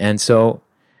 And so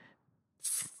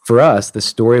for us, the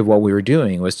story of what we were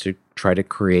doing was to try to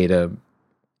create a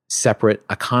separate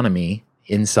economy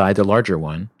inside the larger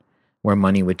one, where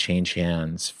money would change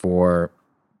hands for,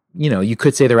 you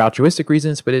could say they're altruistic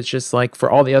reasons, but it's just like for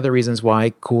all the other reasons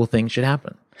why cool things should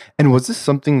happen. And was this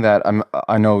something that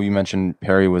I know you mentioned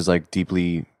Perry was like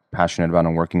deeply passionate about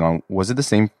and working on? Was it the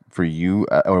same for you,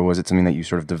 or was it something that you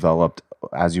sort of developed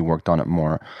as you worked on it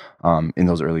more in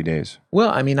those early days? Well,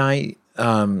 I mean, I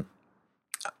had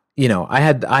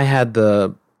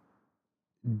the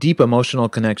deep emotional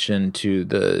connection to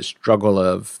the struggle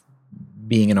of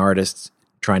being an artist,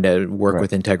 trying to work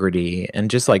with integrity,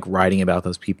 and just like writing about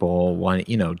those people,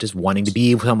 just wanting to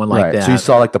be someone like that. So you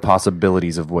saw like the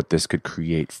possibilities of what this could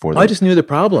create for them. I just knew the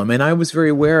problem, and I was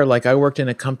very aware. Like, I worked in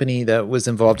a company that was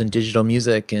involved in digital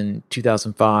music in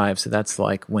 2005, so that's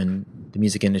like when the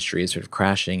music industry is sort of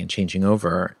crashing and changing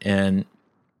over, and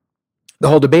the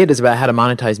whole debate is about how to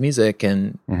monetize music,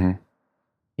 and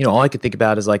all I could think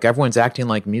about is like everyone's acting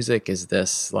like music is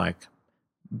this like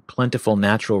plentiful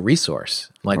natural resource.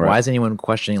 Like, why is anyone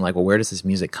questioning like, well, where does this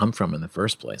music come from in the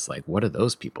first place? Like, what do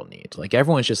those people need? Like,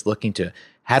 everyone's just looking to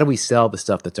how do we sell the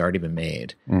stuff that's already been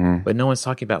made, but no one's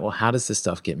talking about, well, how does this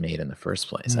stuff get made in the first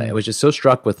place? I was just so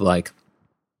struck with like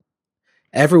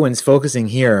everyone's focusing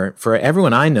here. For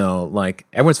everyone I know, like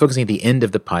everyone's focusing at the end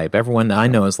of the pipe. Everyone I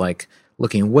know is like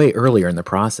looking way earlier in the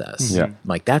process.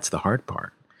 Like, that's the hard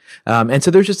part. And so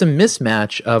there's just a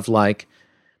mismatch of like,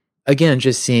 again,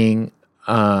 just seeing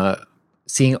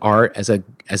art as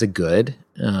a good,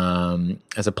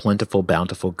 as a plentiful,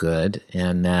 bountiful good,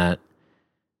 and that,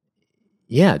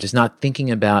 just not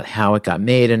thinking about how it got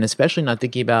made, and especially not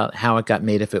thinking about how it got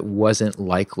made if it wasn't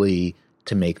likely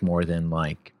to make more than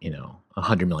like,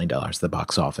 $100 million at the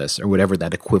box office or whatever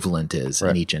that equivalent is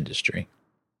in each industry.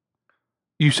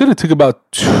 You said it took about,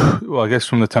 I guess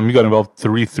from the time you got involved,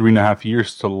 3.5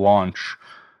 years to launch.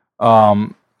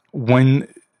 When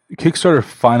Kickstarter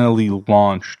finally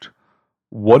launched,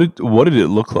 what did it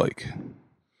look like?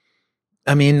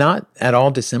 I mean, not at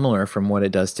all dissimilar from what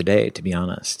it does today, to be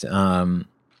honest. There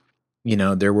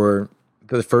were,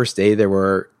 for the first day, there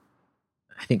were,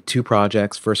 I think, 2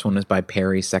 projects. First one was by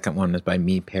Perry. Second one was by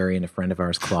me, Perry, and a friend of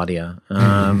ours, Claudia.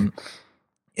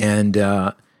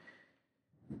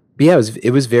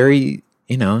 It was very,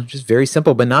 just very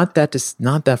simple, but not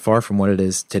that far from what it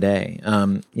is today.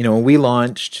 When we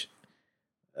launched,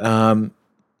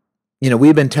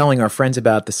 we've been telling our friends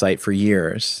about the site for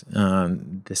years.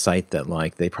 The site that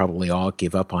like they probably all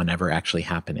gave up on ever actually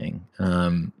happening.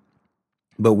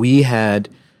 But we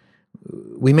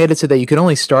made it so that you could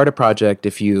only start a project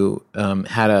if you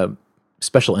had a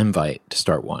special invite to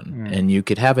start one, and you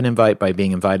could have an invite by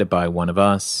being invited by one of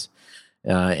us.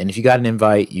 And if you got an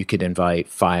invite, you could invite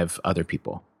 5 other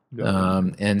people.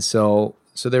 And so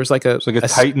there's like a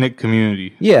tight-knit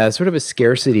community. Yeah, sort of a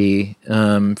scarcity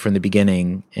from the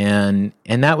beginning. And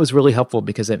that was really helpful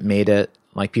because it made it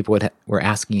like people were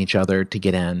asking each other to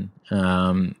get in.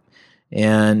 And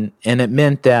it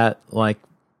meant that like,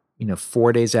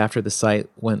 4 days after the site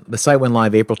went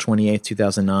live April 28th,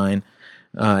 2009,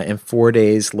 and 4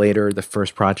 days later, the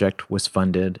first project was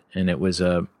funded, and it was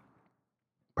a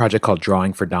project called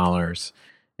Drawing for Dollars.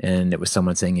 And it was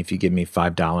someone saying, if you give me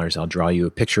 $5, I'll draw you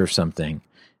a picture of something.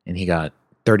 And he got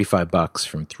 $35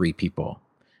 from 3 people.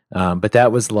 But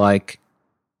that was like,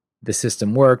 the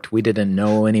system worked. We didn't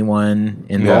know anyone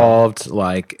involved.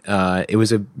 Like, it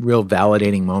was a real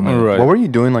validating moment. Right. What were you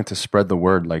doing like to spread the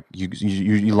word? Like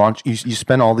you launched, you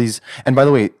spent all these, and by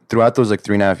the way, throughout those like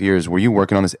 3.5 years, were you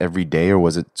working on this every day, or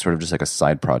was it sort of just like a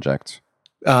side project?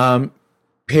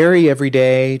 Perry every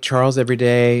day, Charles every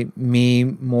day, me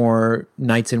more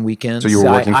nights and weekends. So you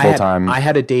were working full time. I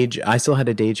still had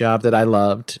a day job that I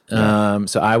loved.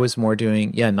 So I was more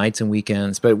doing nights and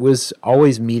weekends, but it was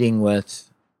always meeting with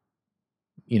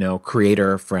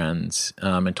creator friends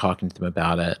and talking to them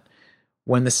about it.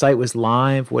 when the site was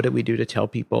live, what did we do to tell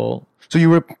people? So you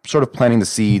were sort of planting the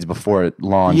seeds before it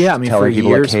launched, Yeah, I mean, telling for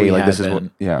people like, years hey, we like had this is what,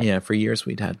 been. yeah. Yeah, for years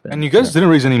we'd had been. And you guys didn't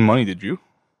raise any money, did you?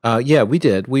 Yeah, we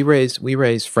did. We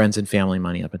raised friends and family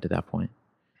money up until that point.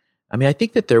 I mean, I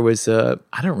think that there was I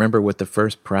don't remember what the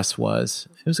first press was.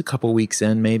 It was a couple weeks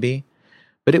in maybe,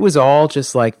 but it was all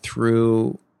just like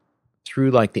through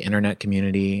like the internet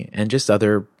community and just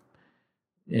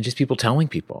people telling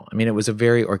people. I mean, it was a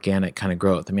very organic kind of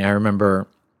growth. I mean, I remember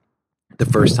the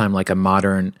first time like a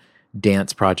modern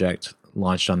dance project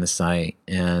launched on the site,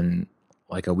 and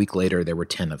like a week later there were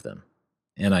 10 of them.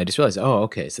 And I just realized, oh,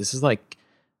 okay, so this is like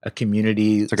a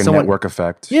community. It's like a network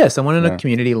effect. Yeah, someone in a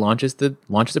community launches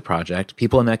a project.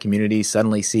 People in that community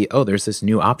suddenly see, oh, there's this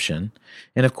new option.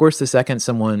 And of course, the second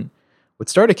someone would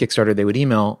start a Kickstarter, they would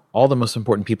email all the most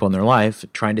important people in their life,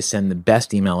 trying to send the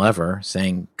best email ever,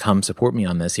 saying, come support me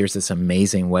on this. Here's this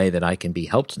amazing way that I can be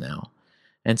helped now.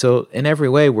 And so in every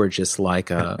way, we're just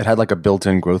like it had like a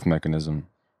built-in growth mechanism.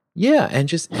 Yeah, and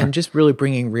just really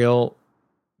bringing real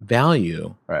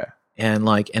value, right? And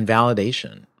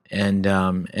validation,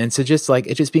 and so just like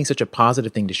it just being such a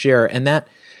positive thing to share,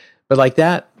 but like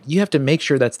that, you have to make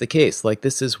sure that's the case. Like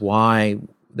this is why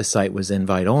the site was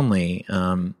invite only,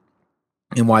 and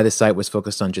why the site was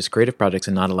focused on just creative projects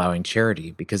and not allowing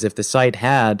charity. Because if the site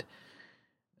had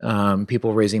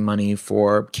people raising money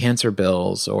for cancer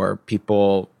bills, or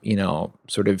people,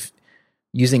 sort of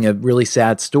using a really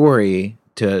sad story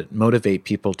to motivate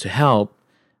people to help,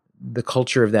 the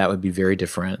culture of that would be very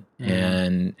different.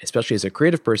 And especially as a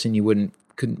creative person, you wouldn't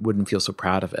feel so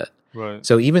proud of it. Right.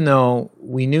 So even though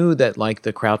we knew that like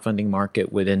the crowdfunding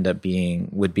market would end up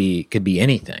could be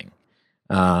anything,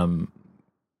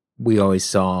 we always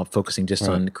saw focusing just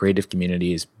on creative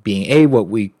communities being what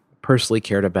we personally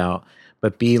cared about,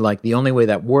 but B, like the only way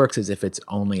that works is if it's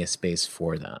only a space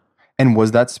for that. And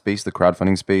was that space, the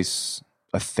crowdfunding space,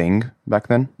 a thing back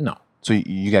then? No. So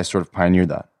you guys sort of pioneered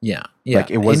that. Yeah.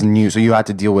 Like it wasn't new, so you had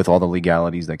to deal with all the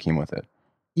legalities that came with it.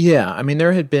 Yeah, I mean,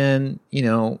 there had been,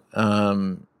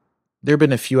 there had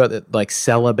been a few other, like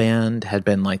Sella Band had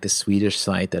been like the Swedish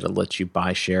site that had let you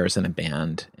buy shares in a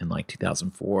band in like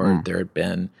 2004. There had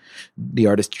been the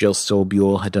artist Jill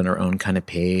Sobule had done her own kind of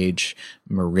page.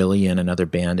 Marillion, another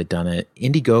band, had done it.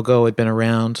 Indiegogo had been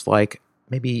around like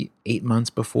maybe 8 months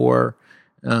before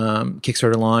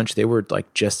Kickstarter launch. They were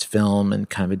like just film and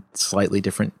kind of a slightly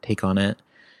different take on it.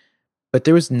 But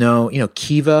there was no,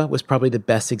 Kiva was probably the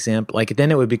best example. Like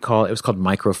then it was called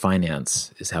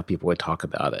microfinance is how people would talk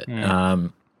about it.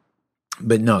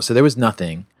 But no, so there was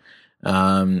nothing.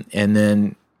 And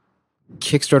then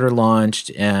Kickstarter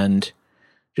launched, and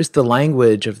just the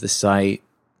language of the site,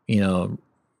 the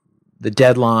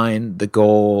deadline, the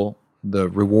goal, the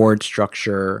reward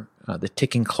structure, the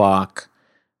ticking clock,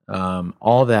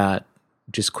 all that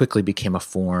just quickly became a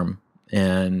form.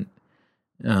 And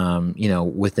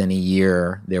within a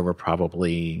year, there were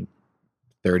probably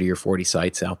 30 or 40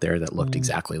 sites out there that looked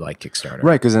exactly like Kickstarter.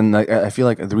 Right, because then I feel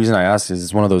like the reason I asked is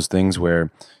it's one of those things where,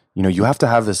 you have to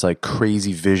have this like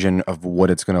crazy vision of what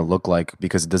it's going to look like,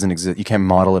 because it doesn't exist. You can't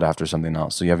model it after something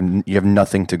else. So you have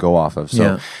nothing to go off of.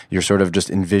 So you're sort of just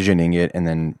envisioning it and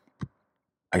then,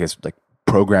 I guess, like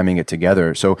programming it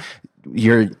together. So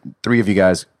you're three of you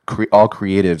guys, all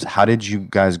creatives. How did you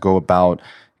guys go about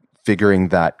figuring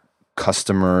that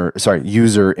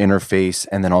user interface,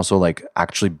 and then also like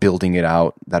actually building it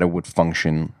out that it would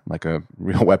function like a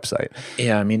real website?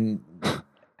 Yeah, I mean,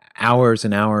 hours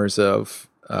and hours of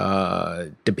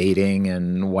debating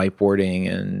and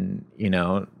whiteboarding, and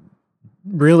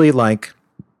really like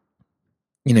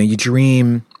you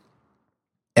dream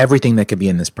everything that could be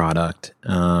in this product,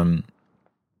 and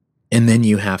then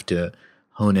you have to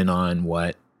hone in on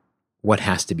what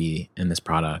has to be in this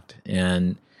product.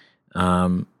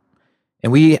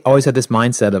 And we always had this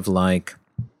mindset of like,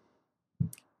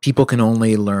 you can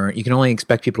only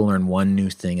expect people to learn one new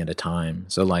thing at a time.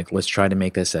 So like, let's try to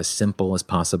make this as simple as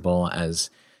possible, as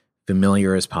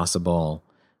familiar as possible.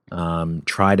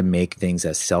 Try to make things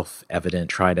as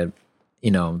self-evident. Try to,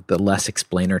 the less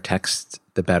explainer text,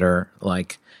 the better.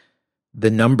 Like the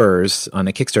numbers on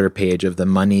a Kickstarter page of the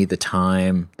money, the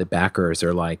time, the backers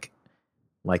are like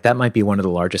that might be one of the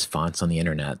largest fonts on the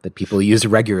internet that people use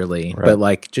regularly, but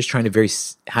like just trying to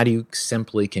how do you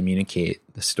simply communicate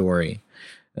the story?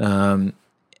 And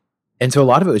so a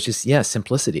lot of it was just,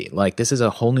 simplicity. Like this is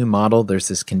a whole new model. There's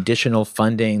this conditional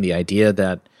funding, the idea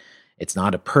that it's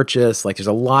not a purchase. Like there's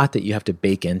a lot that you have to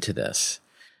bake into this.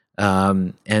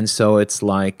 And so it's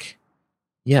like,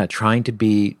 trying to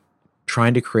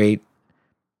create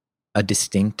a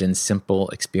distinct and simple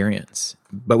experience.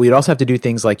 But we'd also have to do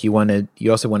things like you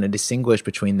also want to distinguish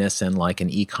between this and like an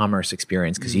e-commerce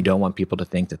experience, because you don't want people to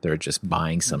think that they're just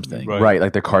buying something. Right,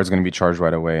 like their card's going to be charged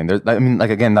right away. And I mean, like,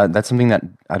 again, that's something that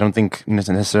I don't think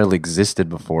necessarily existed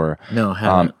before.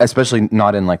 No, especially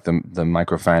not in like the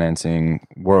microfinancing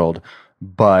world.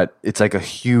 But it's like a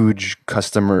huge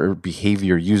customer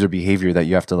behavior, user behavior that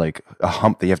you have to like a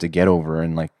hump that you have to get over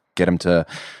and like get them to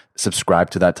subscribe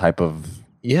to that type of.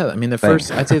 Yeah, I mean, I'd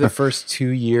say the first 2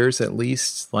 years at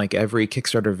least, like every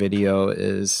Kickstarter video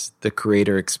is the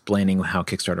creator explaining how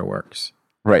Kickstarter works.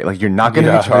 Right, like you're not going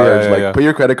to be charged. Put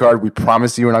your credit card. We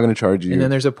promise you we're not going to charge you. And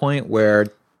then there's a point where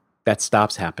that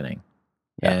stops happening.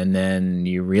 Yeah. And then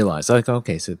you realize, like,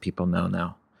 okay, so people know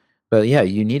now. But yeah,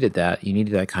 you needed that. You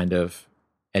needed that kind of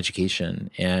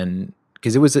education. And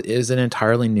because it was an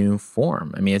entirely new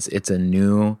form. I mean, it's a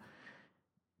new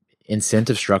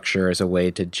incentive structure as a way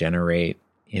to generate,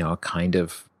 a kind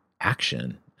of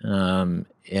action.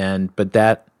 But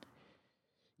that,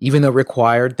 even though it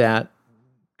required that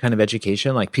kind of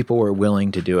education, like people were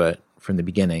willing to do it from the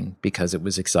beginning because it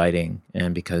was exciting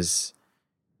and because,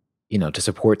 to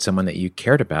support someone that you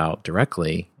cared about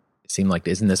directly, it seemed like,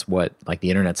 isn't this what like the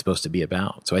internet's supposed to be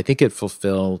about? So I think it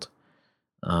fulfilled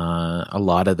a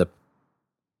lot of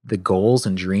the goals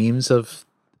and dreams of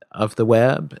the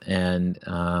web. And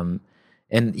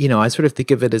I sort of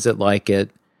think of it as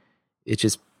it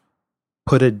just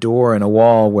put a door in a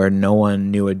wall where no one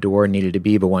knew a door needed to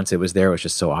be, but once it was there, it was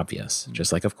just so obvious.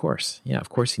 Just like, of course you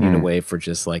need a way for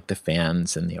just like the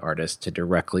fans and the artists to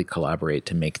directly collaborate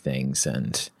to make things.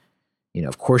 And,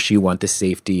 of course you want the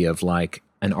safety of like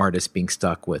an artist being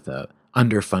stuck with a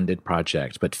underfunded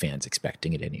project, but fans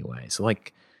expecting it anyway. So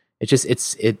like, it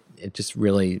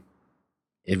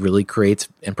really creates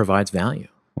and provides value.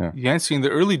 Yeah. Yancey, in the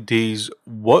early days,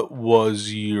 what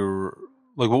was your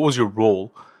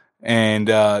role? And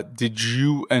did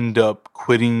you end up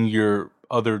quitting your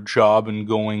other job and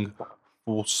going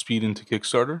full speed into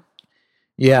Kickstarter?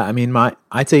 Yeah, I mean,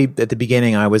 I'd say at the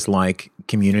beginning I was like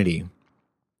community.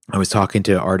 I was talking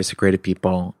to artists and creative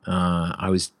people. I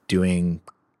was doing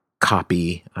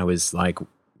copy. I was like,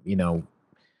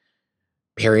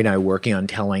 Perry and I working on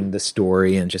telling the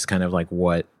story and just kind of like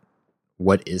what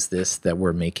is this that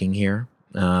we're making here?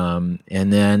 And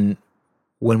then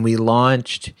when we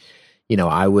launched,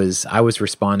 I was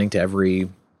responding to every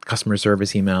customer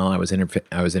service email. I was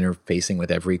interfacing with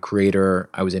every creator.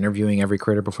 I was interviewing every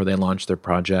creator before they launched their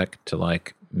project to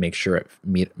like make sure it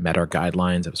met our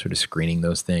guidelines. I was sort of screening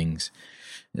those things,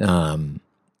 and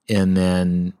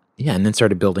then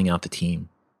started building out the team.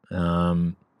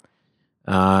 And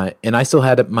I still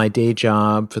had my day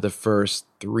job for the first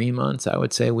 3 months. I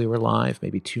would say we were live,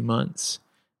 maybe 2 months,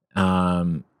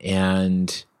 and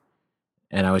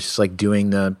I was just like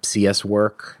doing the CS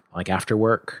work, like after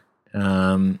work.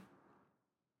 And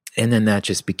then that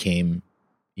just became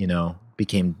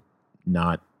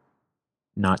not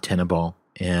tenable.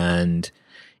 And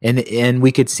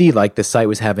we could see like the site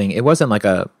was having, it wasn't like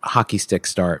a hockey stick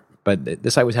start, but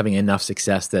the site was having enough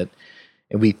success that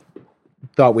we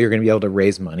thought we were going to be able to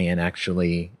raise money and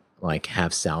actually like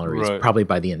have salaries probably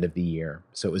by the end of the year.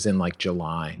 So it was in like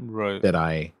July that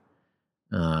I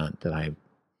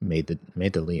made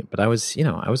the leap, but I was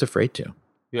afraid to.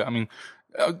 Yeah, I mean,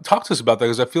 talk to us about that,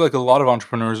 because I feel like a lot of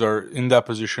entrepreneurs are in that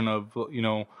position of,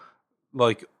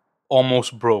 like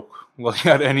almost broke. Like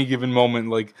at any given moment,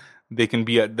 like they can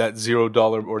be at that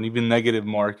 $0 or an even negative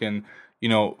mark, and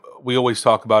we always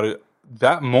talk about it.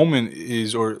 That moment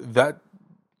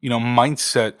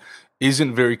mindset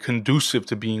isn't very conducive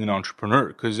to being an entrepreneur,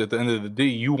 because at the end of the day,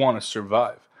 you want to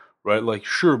survive, right? Like,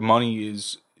 sure, money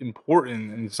is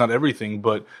important and it's not everything,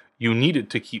 but you need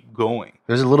it to keep going.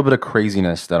 There's a little bit of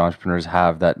craziness that entrepreneurs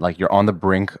have, that like you're on the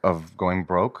brink of going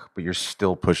broke, but you're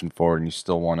still pushing forward and you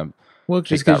still want to. Well,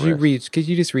 just because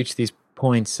you just reach these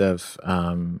points of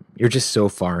you're just so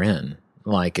far in.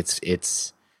 Like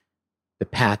it's the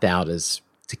path out is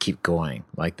to keep going.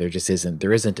 Like there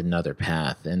isn't another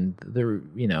path, and there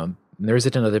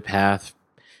isn't another path.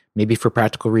 Maybe for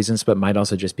practical reasons, but might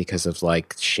also just because of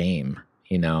like shame.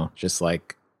 Just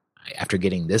like, after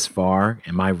getting this far,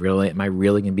 am I really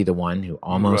going to be the one who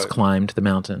almost climbed the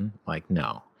mountain? Like,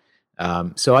 no.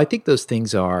 So I think those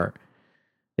things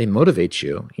they motivate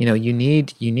you. You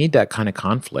need that kind of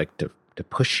conflict to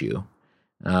push you.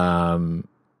 So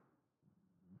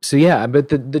yeah, but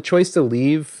the choice to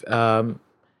leave, honestly,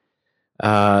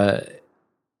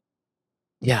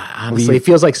 it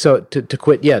feels like to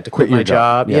quit. Yeah, to quit my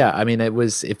job. Yeah, I mean,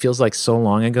 it feels like so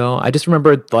long ago. I just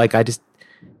remember like I just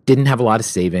didn't have a lot of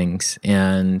savings,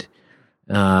 and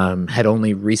Had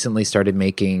only recently started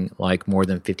making like more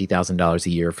than $50,000 a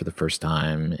year for the first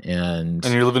time, and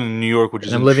you're living in New York, which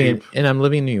is I'm living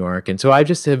in New York, and so I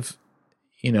just have,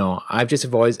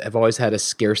 I've always had a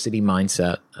scarcity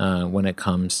mindset when it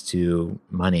comes to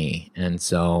money, and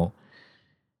so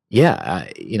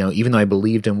even though I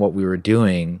believed in what we were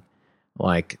doing,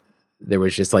 like there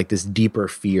was just like this deeper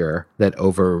fear that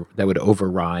would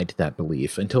override that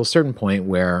belief until a certain point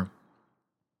where,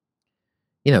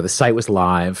 the site was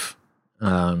live,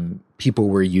 people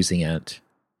were using it,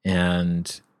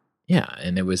 and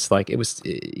it was like, it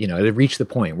had reached the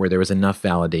point where there was enough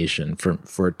validation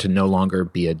for it to no longer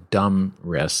be a dumb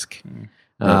risk.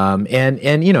 And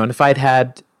if I'd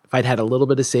had a little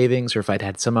bit of savings, or if I'd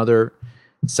had some other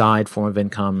side form of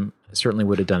income, I certainly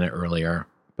would have done it earlier.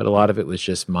 But a lot of it was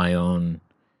just my own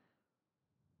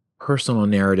personal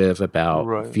narrative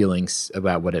about feelings,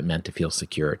 about what it meant to feel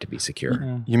secure, to be secure.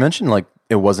 Mm-hmm. You mentioned like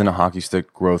it wasn't a hockey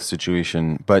stick growth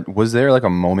situation, but was there like a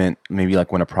moment, maybe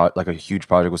like when a huge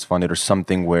project was funded or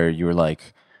something, where you were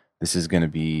like, this is going to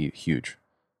be huge?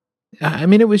 I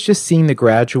mean, it was just seeing the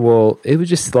gradual, it was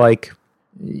just like,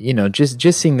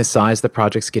 just seeing the size of the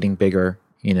projects getting bigger.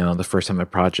 The first time a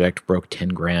project broke 10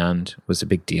 grand was a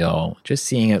big deal. Just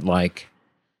seeing it, like,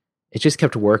 it just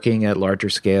kept working at larger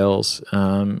scales.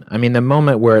 I mean, the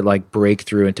moment where it like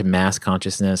breakthrough into mass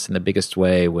consciousness in the biggest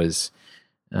way was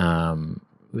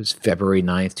February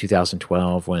 9th,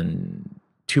 2012, when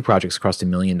 2 projects crossed $1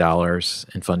 million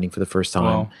in funding for the first time.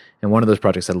 Wow. And one of those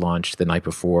projects had launched the night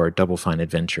before, Double Fine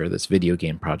Adventure, this video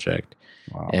game project.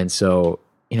 Wow. And so,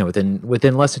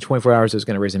 within less than 24 hours, it was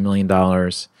going to raise $1 million.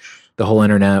 The whole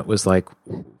internet was like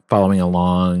following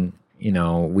along.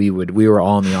 We were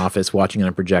all in the office watching on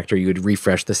a projector. You would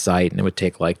refresh the site and it would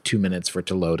take like 2 minutes for it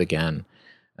to load again.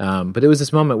 But it was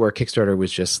this moment where Kickstarter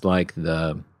was just like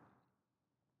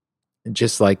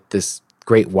this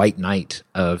great white knight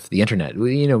of the internet.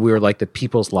 We were like the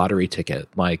people's lottery ticket.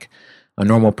 Like a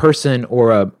normal person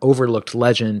or a overlooked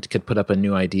legend could put up a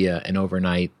new idea and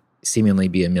overnight seemingly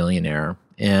be a millionaire.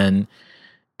 And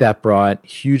that brought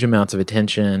huge amounts of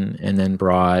attention, and then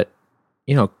brought,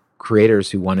 creators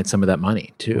who wanted some of that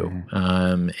money too.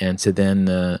 Mm-hmm. And so then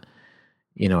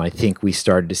I think we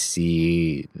started to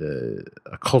see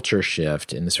a culture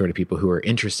shift in the sort of people who are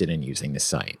interested in using the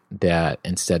site, that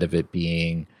instead of it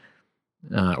being,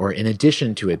 or in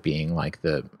addition to it being like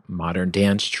the modern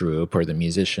dance troupe or the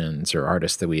musicians or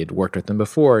artists that we had worked with them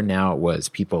before, now it was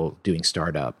people doing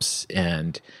startups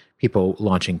and people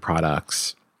launching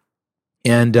products.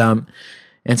 And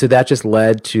so that just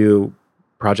led to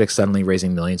projects suddenly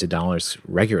raising millions of dollars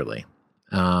regularly.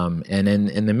 And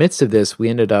in the midst of this, we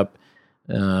ended up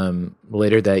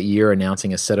later that year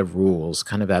announcing a set of rules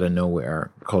kind of out of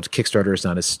nowhere called Kickstarter is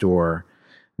Not a Store,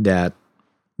 that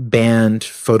banned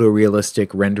photorealistic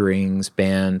renderings,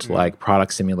 banned like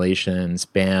product simulations,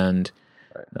 banned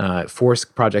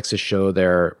forced projects to show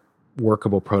their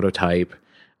workable prototype,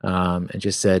 and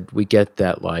just said, we get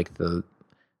that like the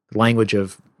language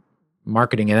of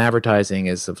marketing and advertising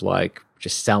is of like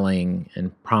just selling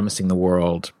and promising the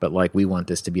world, but like we want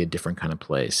this to be a different kind of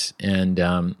place. And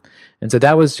so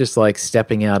that was just like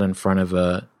stepping out in front of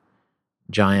a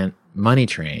giant money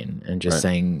train and just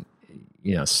saying,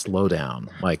 slow down.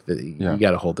 Like you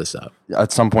got to hold this up.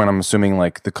 At some point, I'm assuming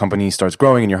like the company starts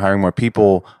growing and you're hiring more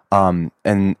people. And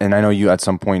I know you at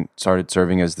some point started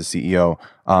serving as the CEO.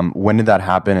 When did that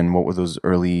happen? And what were those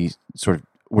early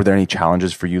were there any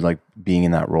challenges for you like being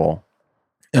in that role?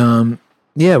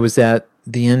 It was at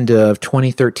the end of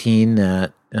 2013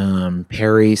 that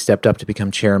Perry stepped up to become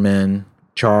chairman.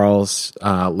 Charles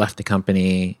left the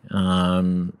company,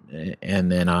 and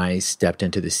then I stepped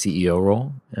into the CEO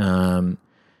role.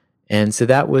 And so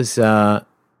that was, I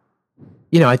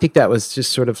think that was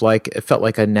just sort of like, it felt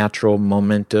like a natural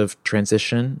moment of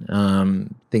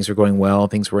transition. Things were going well.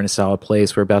 Things were in a solid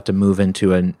place. We're about to move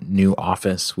into a new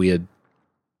office. We had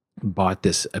bought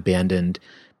this abandoned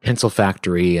pencil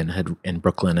factory in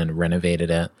Brooklyn and renovated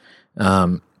it.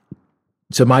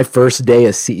 So my first day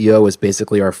as CEO was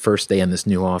basically our first day in this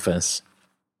new office,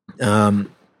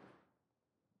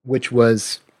 which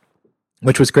was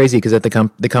crazy because at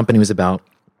the company was about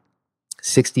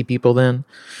 60 people then,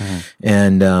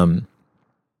 and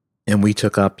we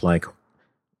took up like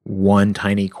one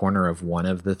tiny corner of one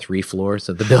of the 3 floors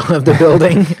of the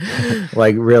building.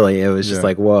 Like really, it was just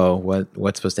like, whoa,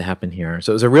 what's supposed to happen here?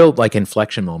 So it was a real like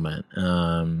inflection point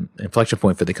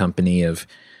for the company of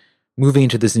moving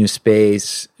into this new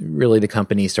space, really the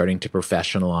company starting to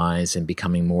professionalize and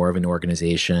becoming more of an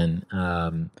organization,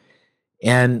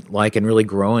 and really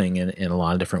growing in a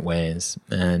lot of different ways.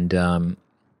 And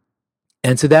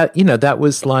so that, that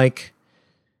was like,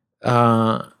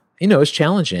 it was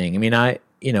challenging. I mean,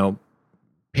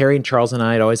 Perry and Charles and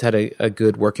I had always had a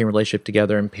good working relationship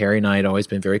together, and Perry and I had always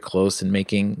been very close and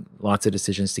making lots of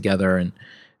decisions together. And,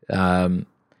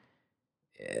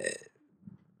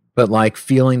 but like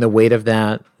feeling the weight of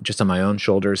that just on my own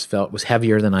shoulders was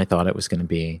heavier than I thought it was going to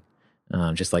be.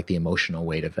 Just like the emotional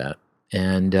weight of that.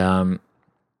 And, but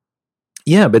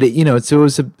it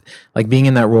was like being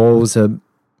in that role was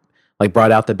like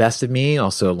brought out the best of me,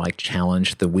 also like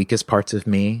challenged the weakest parts of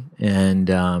me. And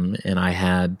I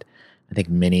had, I think,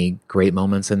 many great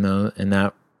moments in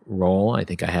that role. I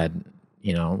think I had,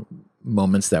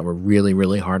 moments that were really,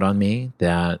 really hard on me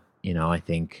that, I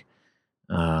think,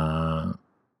 I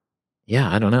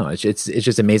don't know. It's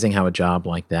just amazing how a job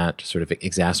like that sort of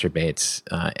exacerbates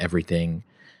everything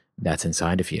that's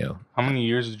inside of you. How many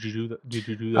years did you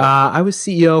do that? I was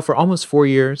CEO for almost 4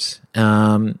 years.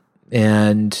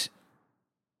 And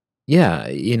yeah,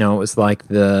 it was like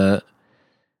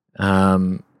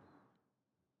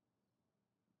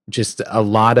just a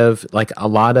lot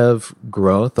of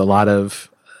growth, a lot of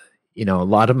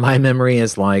my memory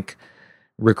is like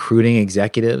recruiting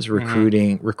executives,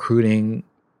 recruiting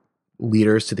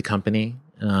leaders to the company.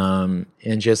 And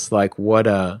just like what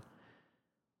a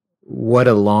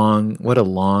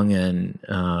long and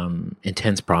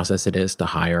intense process it is to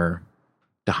hire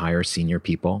senior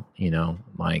people,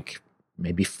 like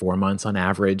maybe 4 months on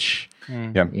average,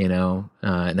 and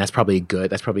that's probably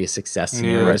a success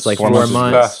scenario. It's like 4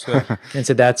 months. And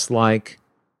so that's like,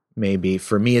 maybe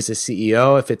for me as a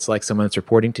CEO, if it's like someone that's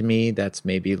reporting to me, that's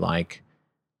maybe like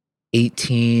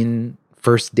 18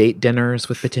 first date dinners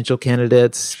with potential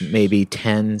candidates, maybe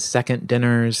 10 second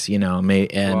dinners,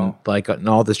 and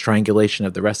all this triangulation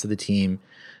of the rest of the team,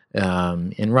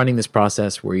 and running this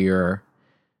process where you're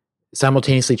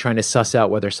simultaneously trying to suss out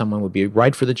whether someone would be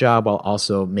right for the job while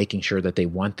also making sure that they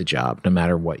want the job, no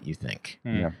matter what you think.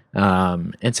 Yeah.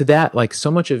 And so that, like, so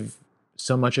much of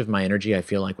my energy, I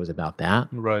feel like, was about that.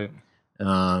 Right.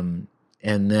 And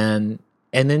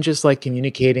then just like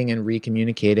communicating and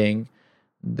recommunicating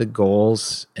the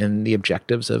goals and the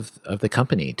objectives of the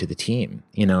company to the team.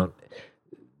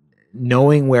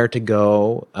 Knowing where to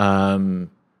go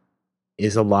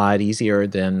is a lot easier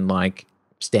than like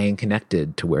staying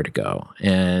connected to where to go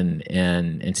and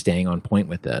staying on point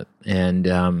with it. And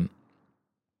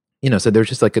so there's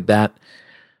just like that.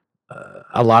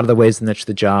 A lot of the ways in which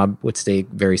the job would stay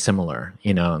very similar.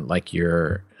 Like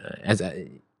you're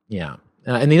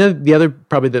and the other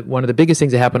probably one of the biggest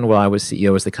things that happened while I was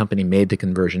CEO is the company made the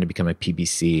conversion to become a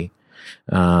PBC.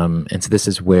 And so this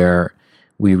is where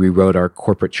we rewrote our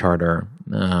corporate charter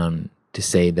to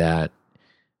say that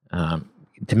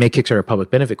to make Kickstarter a public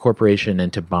benefit corporation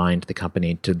and to bind the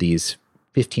company to these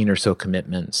 15 or so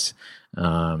commitments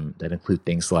that include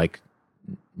things like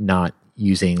not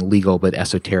using legal but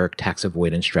esoteric tax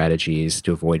avoidance strategies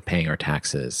to avoid paying our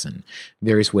taxes, and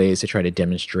various ways to try to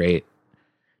demonstrate,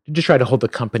 to just try to hold the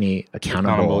company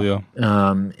accountable,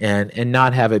 and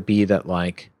not have it be that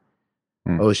like,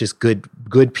 it's just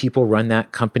good people run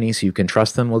that company, so you can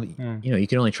trust them. Well, you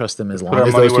can only trust them as long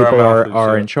as those people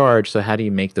are in charge. So how do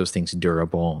you make those things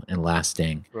durable and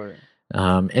lasting? Right.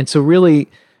 And so really,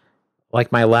 like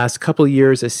my last couple of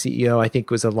years as CEO, I think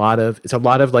it's a lot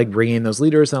of like bringing in those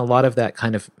leaders and a lot of that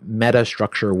kind of meta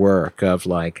structure work of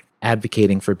like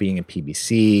advocating for being a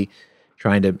PBC,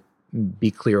 trying to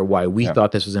be clear why we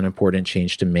thought this was an important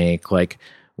change to make, like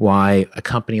why a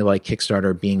company like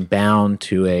Kickstarter being bound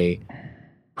to a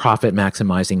profit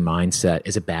maximizing mindset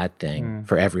is a bad thing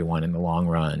for everyone in the long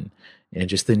run, and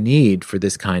just the need for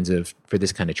this kind of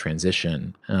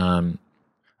transition. I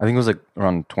think it was like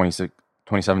around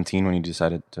 2017 when you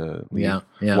decided to leave.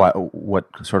 Yeah. What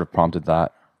sort of prompted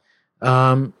that?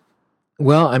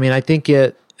 Well, I mean, I think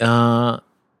it had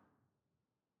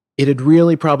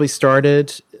really probably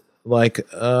started like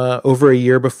over a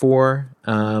year before.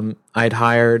 I'd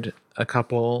hired a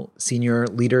couple senior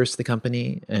leaders to the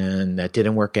company, and that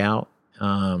didn't work out.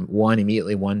 One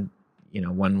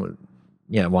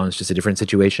was just a different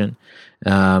situation.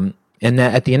 And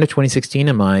that at the end of 2016,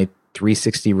 in my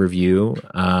 360 review,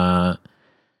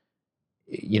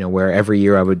 where every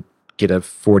year I would get a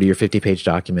 40 or 50 page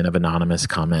document of anonymous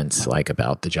comments like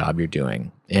about the job you're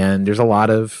doing, and there's a lot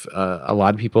of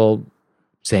people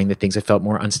saying that things have felt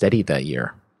more unsteady that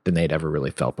year than they'd ever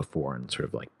really felt before, and sort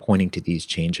of like pointing to these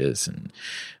changes and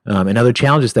other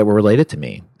challenges that were related to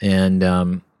me. And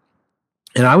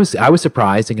I was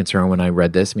surprised and concerned when I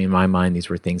read this. I mean, in my mind, these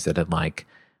were things that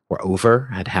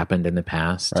had happened in the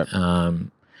past, right.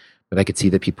 But I could see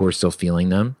that people were still feeling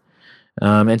them.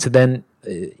 And so then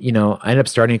I ended up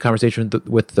starting a conversation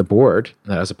with the board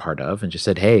that I was a part of, and just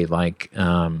said, "Hey, like,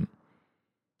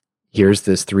 here's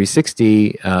this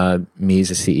 360. Me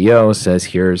as a CEO says,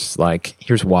 here's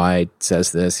why it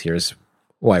says this. Here's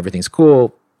why everything's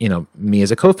cool. Me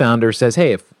as a co-founder says,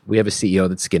 hey, if we have a CEO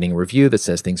that's getting a review that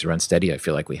says things are unsteady, I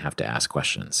feel like we have to ask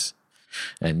questions,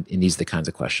 and these are the kinds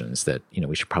of questions that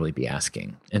we should probably be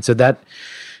asking." And so that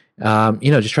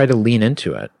just try to lean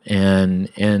into it,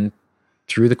 and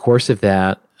through the course of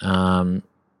that,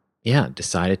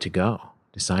 decided to go.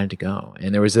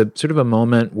 And there was a sort of a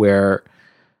moment where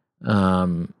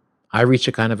I reached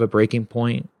a kind of a breaking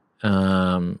point.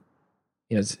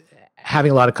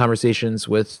 Having a lot of conversations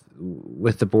with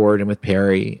the board and with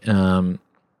Perry, and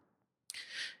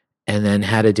then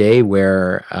had a day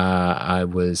where I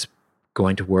was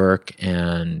going to work,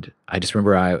 and I just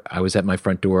remember I was at my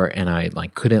front door, and I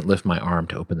couldn't lift my arm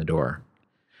to open the door.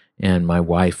 And my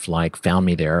wife found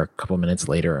me there a couple of minutes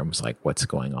later and was like, "What's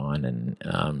going on?" And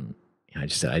I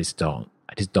just said, I just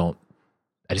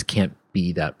can't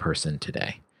be that person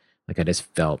today. I just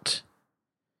felt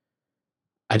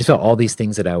all these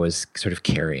things that I was sort of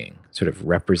carrying, sort of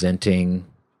representing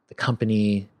the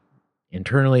company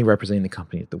internally, representing the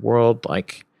company to the world,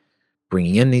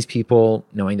 bringing in these people,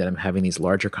 knowing that I'm having these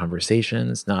larger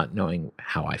conversations, not knowing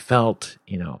how I felt,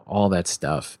 all that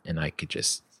stuff. And I could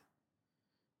just,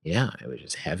 it was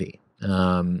just heavy.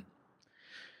 And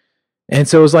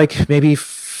so it was maybe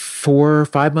 4 or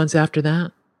 5 months after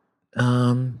that,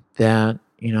 that,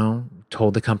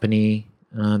 told the company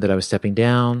that I was stepping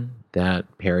down,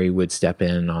 that Perry would step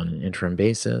in on an interim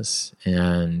basis.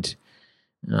 And,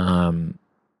 and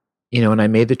I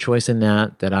made the choice in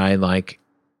that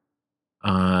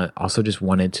I also just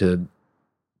wanted to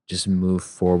just move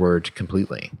forward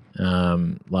completely.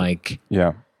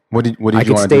 Yeah. What did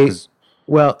you want to do?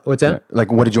 Well, what's that?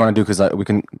 What did you want to do? Because we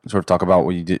can sort of talk about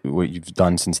what you've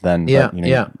done since then. Yeah,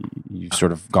 but, you've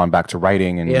sort of gone back to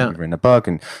writing, and you've written a book.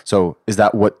 And so is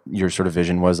that what your sort of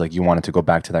vision was? You wanted to go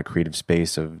back to that creative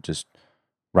space of just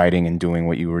writing and doing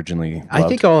what you originally loved? I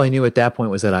think all I knew at that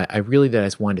point was that I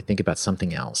just wanted to think about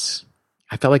something else.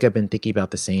 I felt like I've been thinking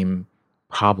about the same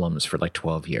problems for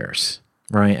 12 years,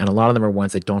 right? And a lot of them are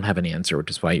ones that don't have an answer, which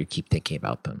is why you keep thinking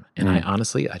about them. And I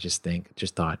honestly, I just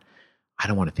thought, I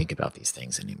don't want to think about these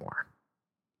things anymore.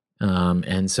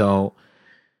 And so,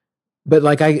 but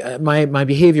my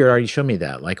behavior already showed me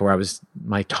that, where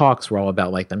my talks were all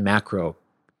about the macro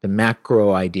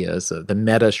ideas, the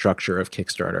meta structure of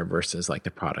Kickstarter versus the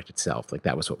product itself.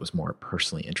 That was what was more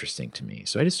personally interesting to me.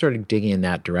 So I just started digging in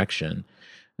that direction.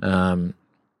 And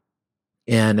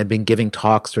I've been giving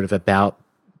talks sort of about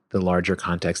the larger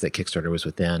context that Kickstarter was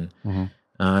within.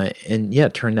 Turned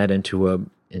that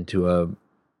into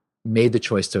made the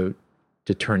choice to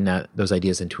turn those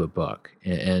ideas into a book,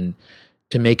 and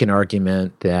to make an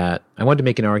argument that I wanted to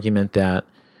make an argument that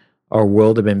our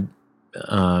world had been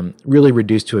really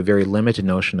reduced to a very limited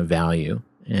notion of value,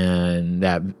 and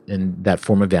that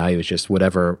form of value is just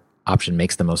whatever option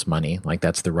makes the most money.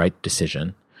 That's the right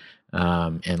decision.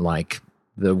 And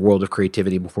the world of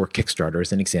creativity before Kickstarter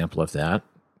is an example of that.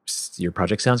 Your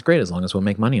project sounds great as long as we'll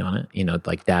make money on it.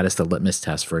 That is the litmus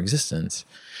test for existence.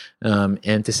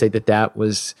 And to say that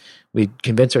was, we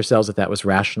convinced ourselves that was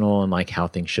rational and how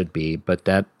things should be, but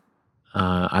that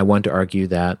I want to argue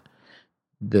that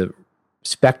the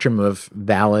spectrum of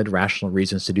valid, rational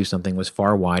reasons to do something was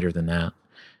far wider than that.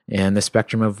 And the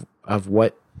spectrum of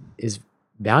what is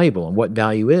valuable and what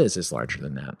value is larger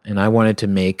than that. And I wanted to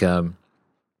make a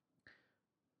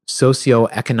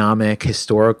socioeconomic,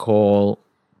 historical,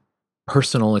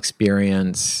 personal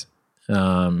experience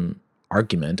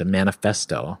argument, a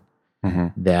manifesto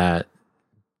that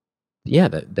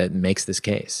makes this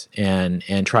case, and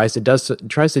tries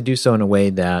to do so in a way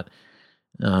that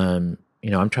I'm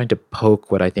trying to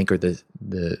poke what I think are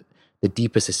the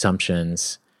deepest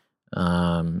assumptions,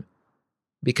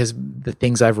 because the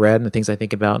things I've read and the things I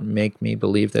think about make me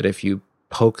believe that if you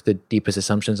poke the deepest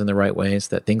assumptions in the right ways,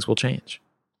 that things will change.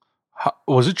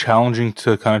 Was it challenging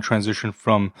to kind of transition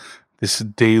from this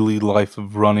daily life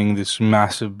of running this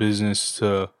massive business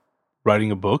to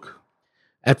writing a book?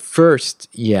 At first,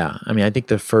 yeah. I mean, I think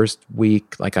the first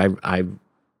week, I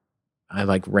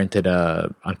rented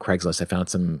on Craigslist. I found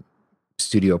some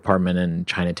studio apartment in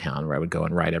Chinatown where I would go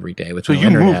and write every day with no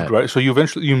internet. Moved, right? So you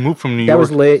moved from New York. That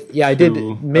was late. Yeah, I did.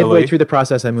 Midway LA? Through the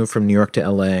process, I moved from New York to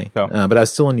LA. Yeah. But I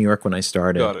was still in New York when I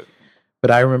started. Got it. But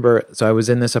I remember, so I was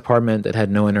in this apartment that had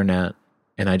no internet,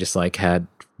 and I just had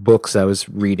books I was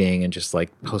reading and just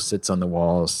Post-its on the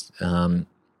walls. It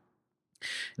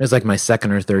was my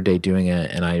second or third day doing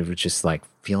it, and I was just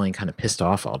feeling kind of pissed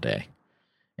off all day.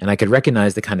 And I could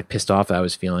recognize the kind of pissed off I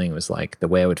was feeling was like the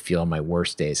way I would feel on my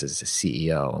worst days as a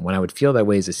CEO. And when I would feel that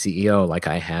way as a CEO, like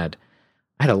I had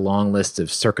a long list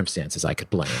of circumstances I could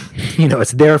blame.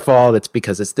 It's their fault. It's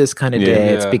because it's this kind of day.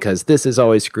 It's because this is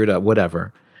always screwed up,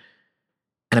 whatever.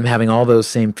 And I'm having all those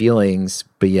same feelings,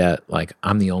 but yet like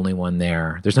I'm the only one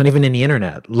there. There's not even any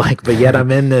internet. Like, but yet I'm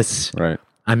in this, right.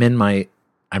 I'm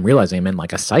realizing I'm in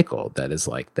like a cycle that is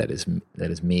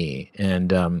me.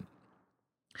 And,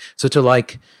 so to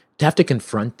have to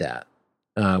confront that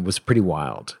was pretty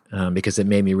wild because it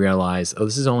made me realize,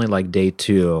 this is only like day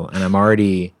 2, and I'm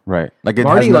already right. Like it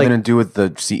has nothing to do with the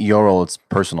CEO role. It's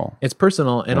personal. It's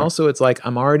personal, and also it's like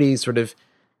I'm already sort of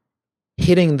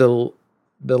hitting the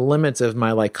limits of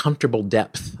my like comfortable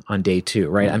depth on day 2.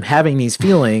 Right, I'm having these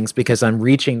feelings because I'm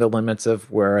reaching the limits of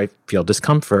where I feel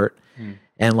discomfort,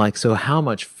 and like so how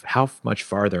much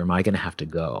farther am I going to have to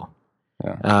go?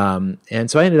 Yeah.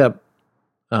 And so I ended up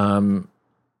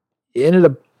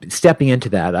stepping into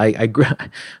that. I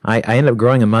ended up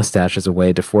growing a mustache as a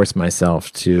way to force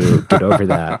myself to get over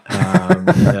that.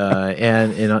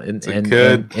 And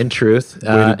in truth,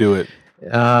 way to do it.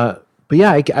 But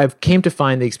yeah, I've came to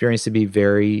find the experience to be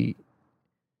very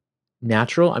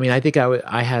natural. I mean, I think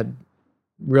I had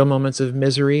real moments of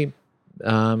misery,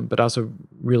 but also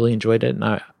really enjoyed it,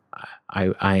 and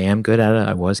I am good at it.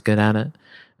 I was good at it.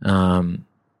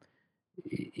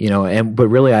 But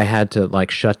really I had to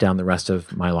like shut down the rest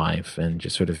of my life and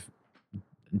just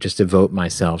devote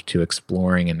myself to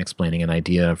exploring and explaining an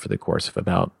idea for the course of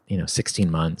about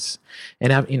 16 months.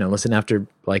 And listen, after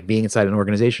like being inside an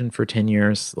organization for 10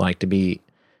 years, like to be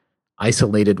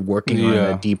isolated working on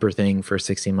a deeper thing for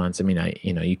 16 months, I mean,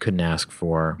 you couldn't ask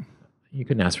for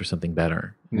something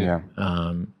better. Yeah.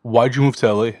 Why'd you move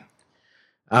to LA?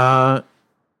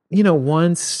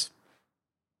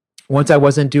 Once I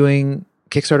wasn't doing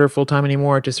Kickstarter full time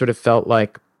anymore, it just sort of felt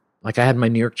like I had my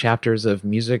New York chapters of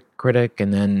Music Critic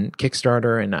and then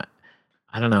Kickstarter, and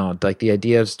I don't know, like the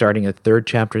idea of starting a third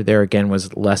chapter there again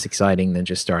was less exciting than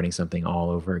just starting something all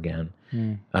over again.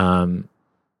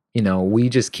 We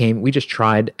just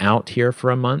tried out here for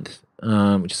a month,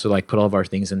 just to like put all of our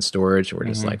things in storage. We're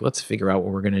just like, let's figure out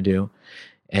what we're gonna do,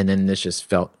 and then this just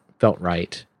felt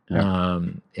right. Yeah.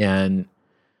 And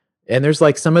there's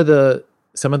like some of the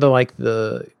like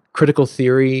the critical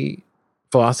theory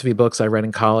philosophy books I read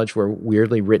in college were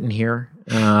weirdly written here.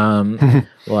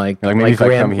 Like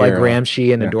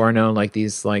Gramsci and Adorno, like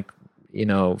these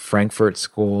Frankfurt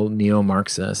School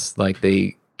neo-Marxists, like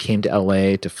they came to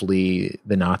LA to flee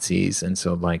the Nazis. And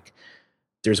so like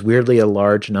there's weirdly a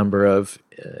large number of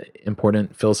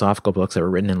important philosophical books that were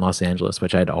written in Los Angeles,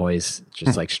 which I'd always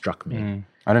just like struck me.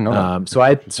 I didn't know that.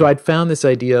 So I'd found this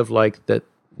idea of like that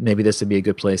maybe this would be a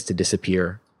good place to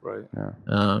disappear. Right. Yeah.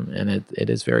 And it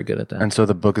is very good at that. And so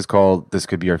the book is called "This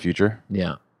Could Be Our Future."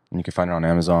 Yeah. And you can find it on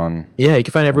Amazon. Yeah, you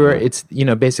can find it everywhere. It's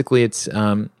basically it's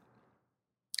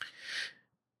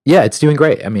it's doing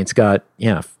great. I mean, it's got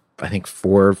I think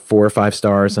 4 or 5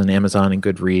 stars on Amazon and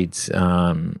Goodreads.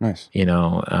 Nice.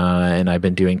 And I've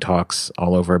been doing talks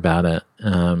all over about it.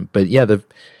 But yeah, the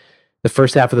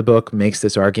first half of the book makes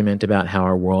this argument about how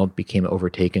our world became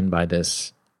overtaken by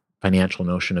this financial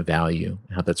notion of value,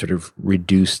 how that sort of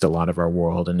reduced a lot of our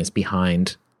world and is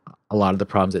behind a lot of the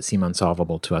problems that seem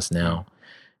unsolvable to us now.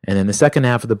 And then the second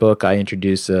half of the book, I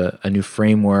introduce a new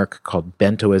framework called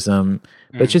bentoism,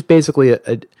 but it's just basically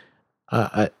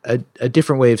a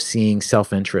different way of seeing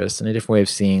self-interest and a different way of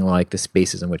seeing like the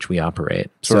spaces in which we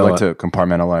operate. Sort of like to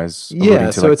compartmentalize.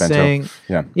 So it's saying,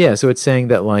 so it's saying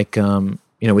that like,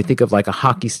 we think of like a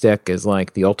hockey stick as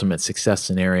like the ultimate success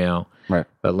scenario, right?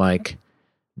 But like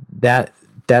that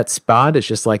spot is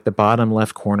just like the bottom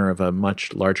left corner of a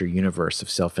much larger universe of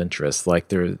self-interest.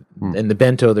 Like in the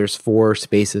bento, there's 4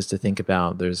 spaces to think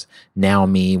about. There's now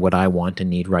me, what I want and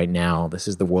need right now. This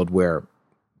is the world where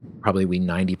probably we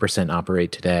 90%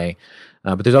 operate today.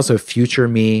 But there's also future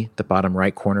me, the bottom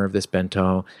right corner of this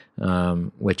bento,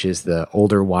 which is the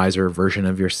older, wiser version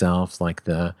of yourself, like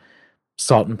the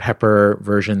salt and pepper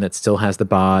version that still has the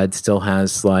bod, still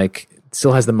has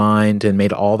the mind and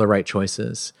made all the right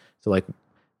choices. So like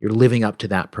you're living up to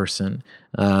that person.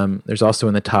 There's also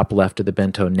in the top left of the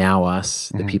bento, now us,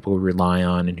 the people we rely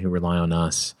on and who rely on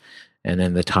us. And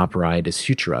then the top right is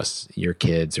future us, your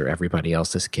kids or everybody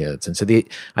else's kids. And so the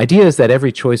idea is that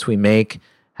every choice we make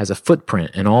has a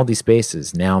footprint in all these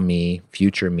spaces, now me,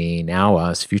 now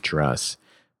us, future us.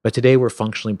 But today we're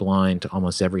functionally blind to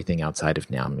almost everything outside of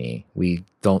now me. We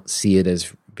don't see it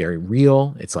as very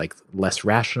real. It's like less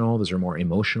rational. Those are more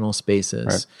emotional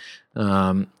spaces.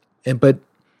 Right. But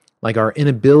like our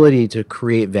inability to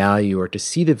create value or to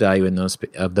see the value in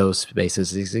those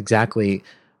spaces is exactly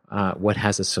what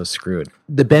has us so screwed.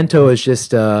 The bento is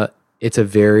just it's a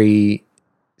very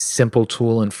simple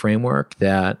tool and framework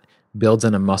that builds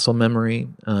on a muscle memory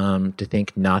to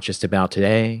think not just about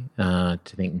today, to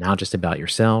think not just about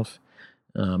yourself,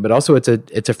 but also it's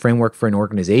a framework for an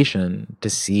organization to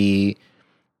see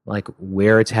like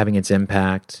where it's having its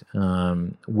impact,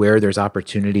 where there's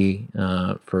opportunity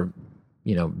for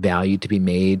value to be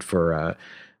made for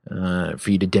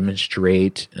you to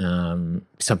demonstrate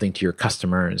something to your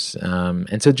customers,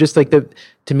 and so just like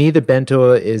to me the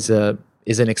bento is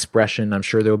an expression. I'm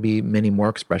sure there will be many more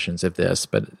expressions of this,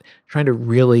 but trying to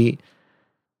really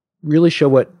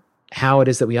show how it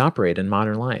is that we operate in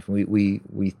modern life.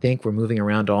 We think we're moving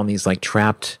around all these like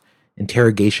trapped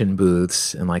interrogation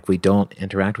booths and like we don't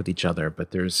interact with each other,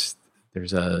 but there's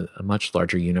a much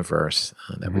larger universe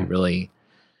that we really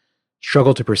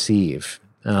struggle to perceive.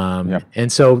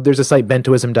 And so there's a site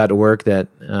bentoism.org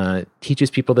that teaches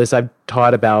people this. I've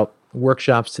taught about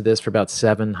workshops to this for about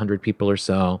 700 people or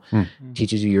so.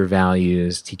 Teaches you your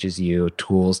values, teaches you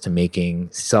tools to making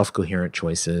self-coherent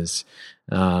choices.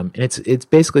 And it's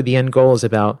basically the end goal is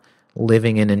about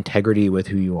living in integrity with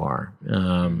who you are.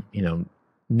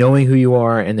 Knowing who you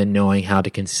are and then knowing how to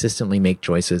consistently make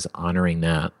choices honoring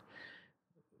that,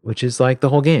 which is like the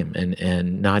whole game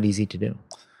and not easy to do.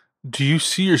 Do you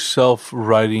see yourself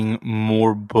writing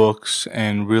more books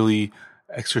and really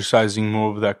exercising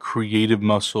more of that creative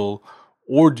muscle,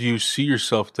 or do you see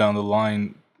yourself down the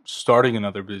line starting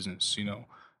another business?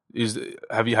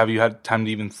 Have you had time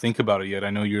to even think about it yet? I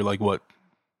know you're like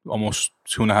almost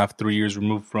 2.5, 3 years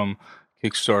removed from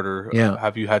Kickstarter. Yeah.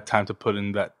 Have you had time to put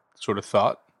in that sort of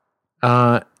thought?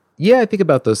 Yeah, I think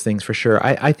about those things for sure.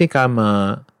 I think I'm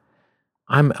a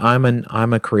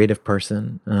creative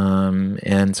person,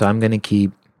 and so I'm going to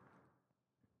keep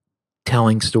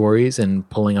telling stories and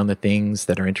pulling on the things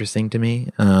that are interesting to me.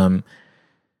 But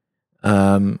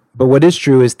what is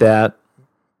true is that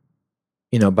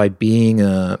by being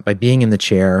in the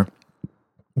chair,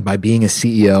 by being a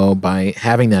CEO, by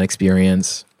having that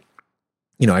experience,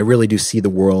 I really do see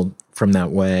the world from that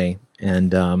way,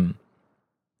 and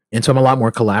so I'm a lot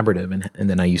more collaborative and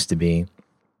than I used to be,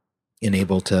 and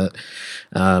able to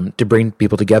bring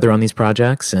people together on these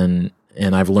projects, and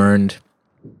I've learned,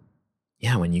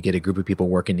 when you get a group of people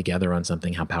working together on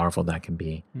something, how powerful that can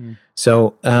be.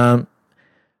 So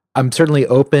I'm certainly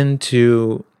open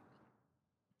to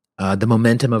the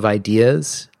momentum of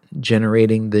ideas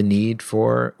generating the need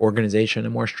for organization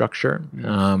and more structure.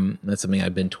 That's something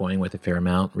I've been toying with a fair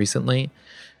amount recently.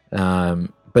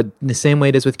 But in the same way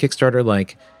it is with Kickstarter,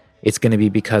 like it's going to be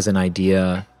because an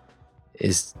idea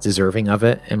is deserving of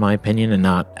it, in my opinion, and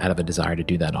not out of a desire to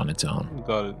do that on its own.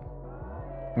 Got it.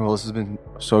 Well, this has been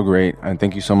so great, and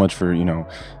thank you so much for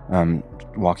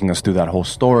walking us through that whole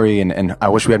story. And I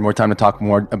wish we had more time to talk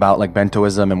more about like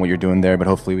bentoism and what you're doing there. But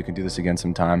hopefully we can do this again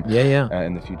sometime.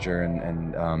 In the future,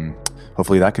 and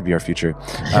hopefully that could be our future.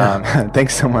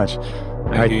 Thanks so much.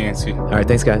 Thank you, Yancey. All right,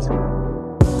 thanks, guys.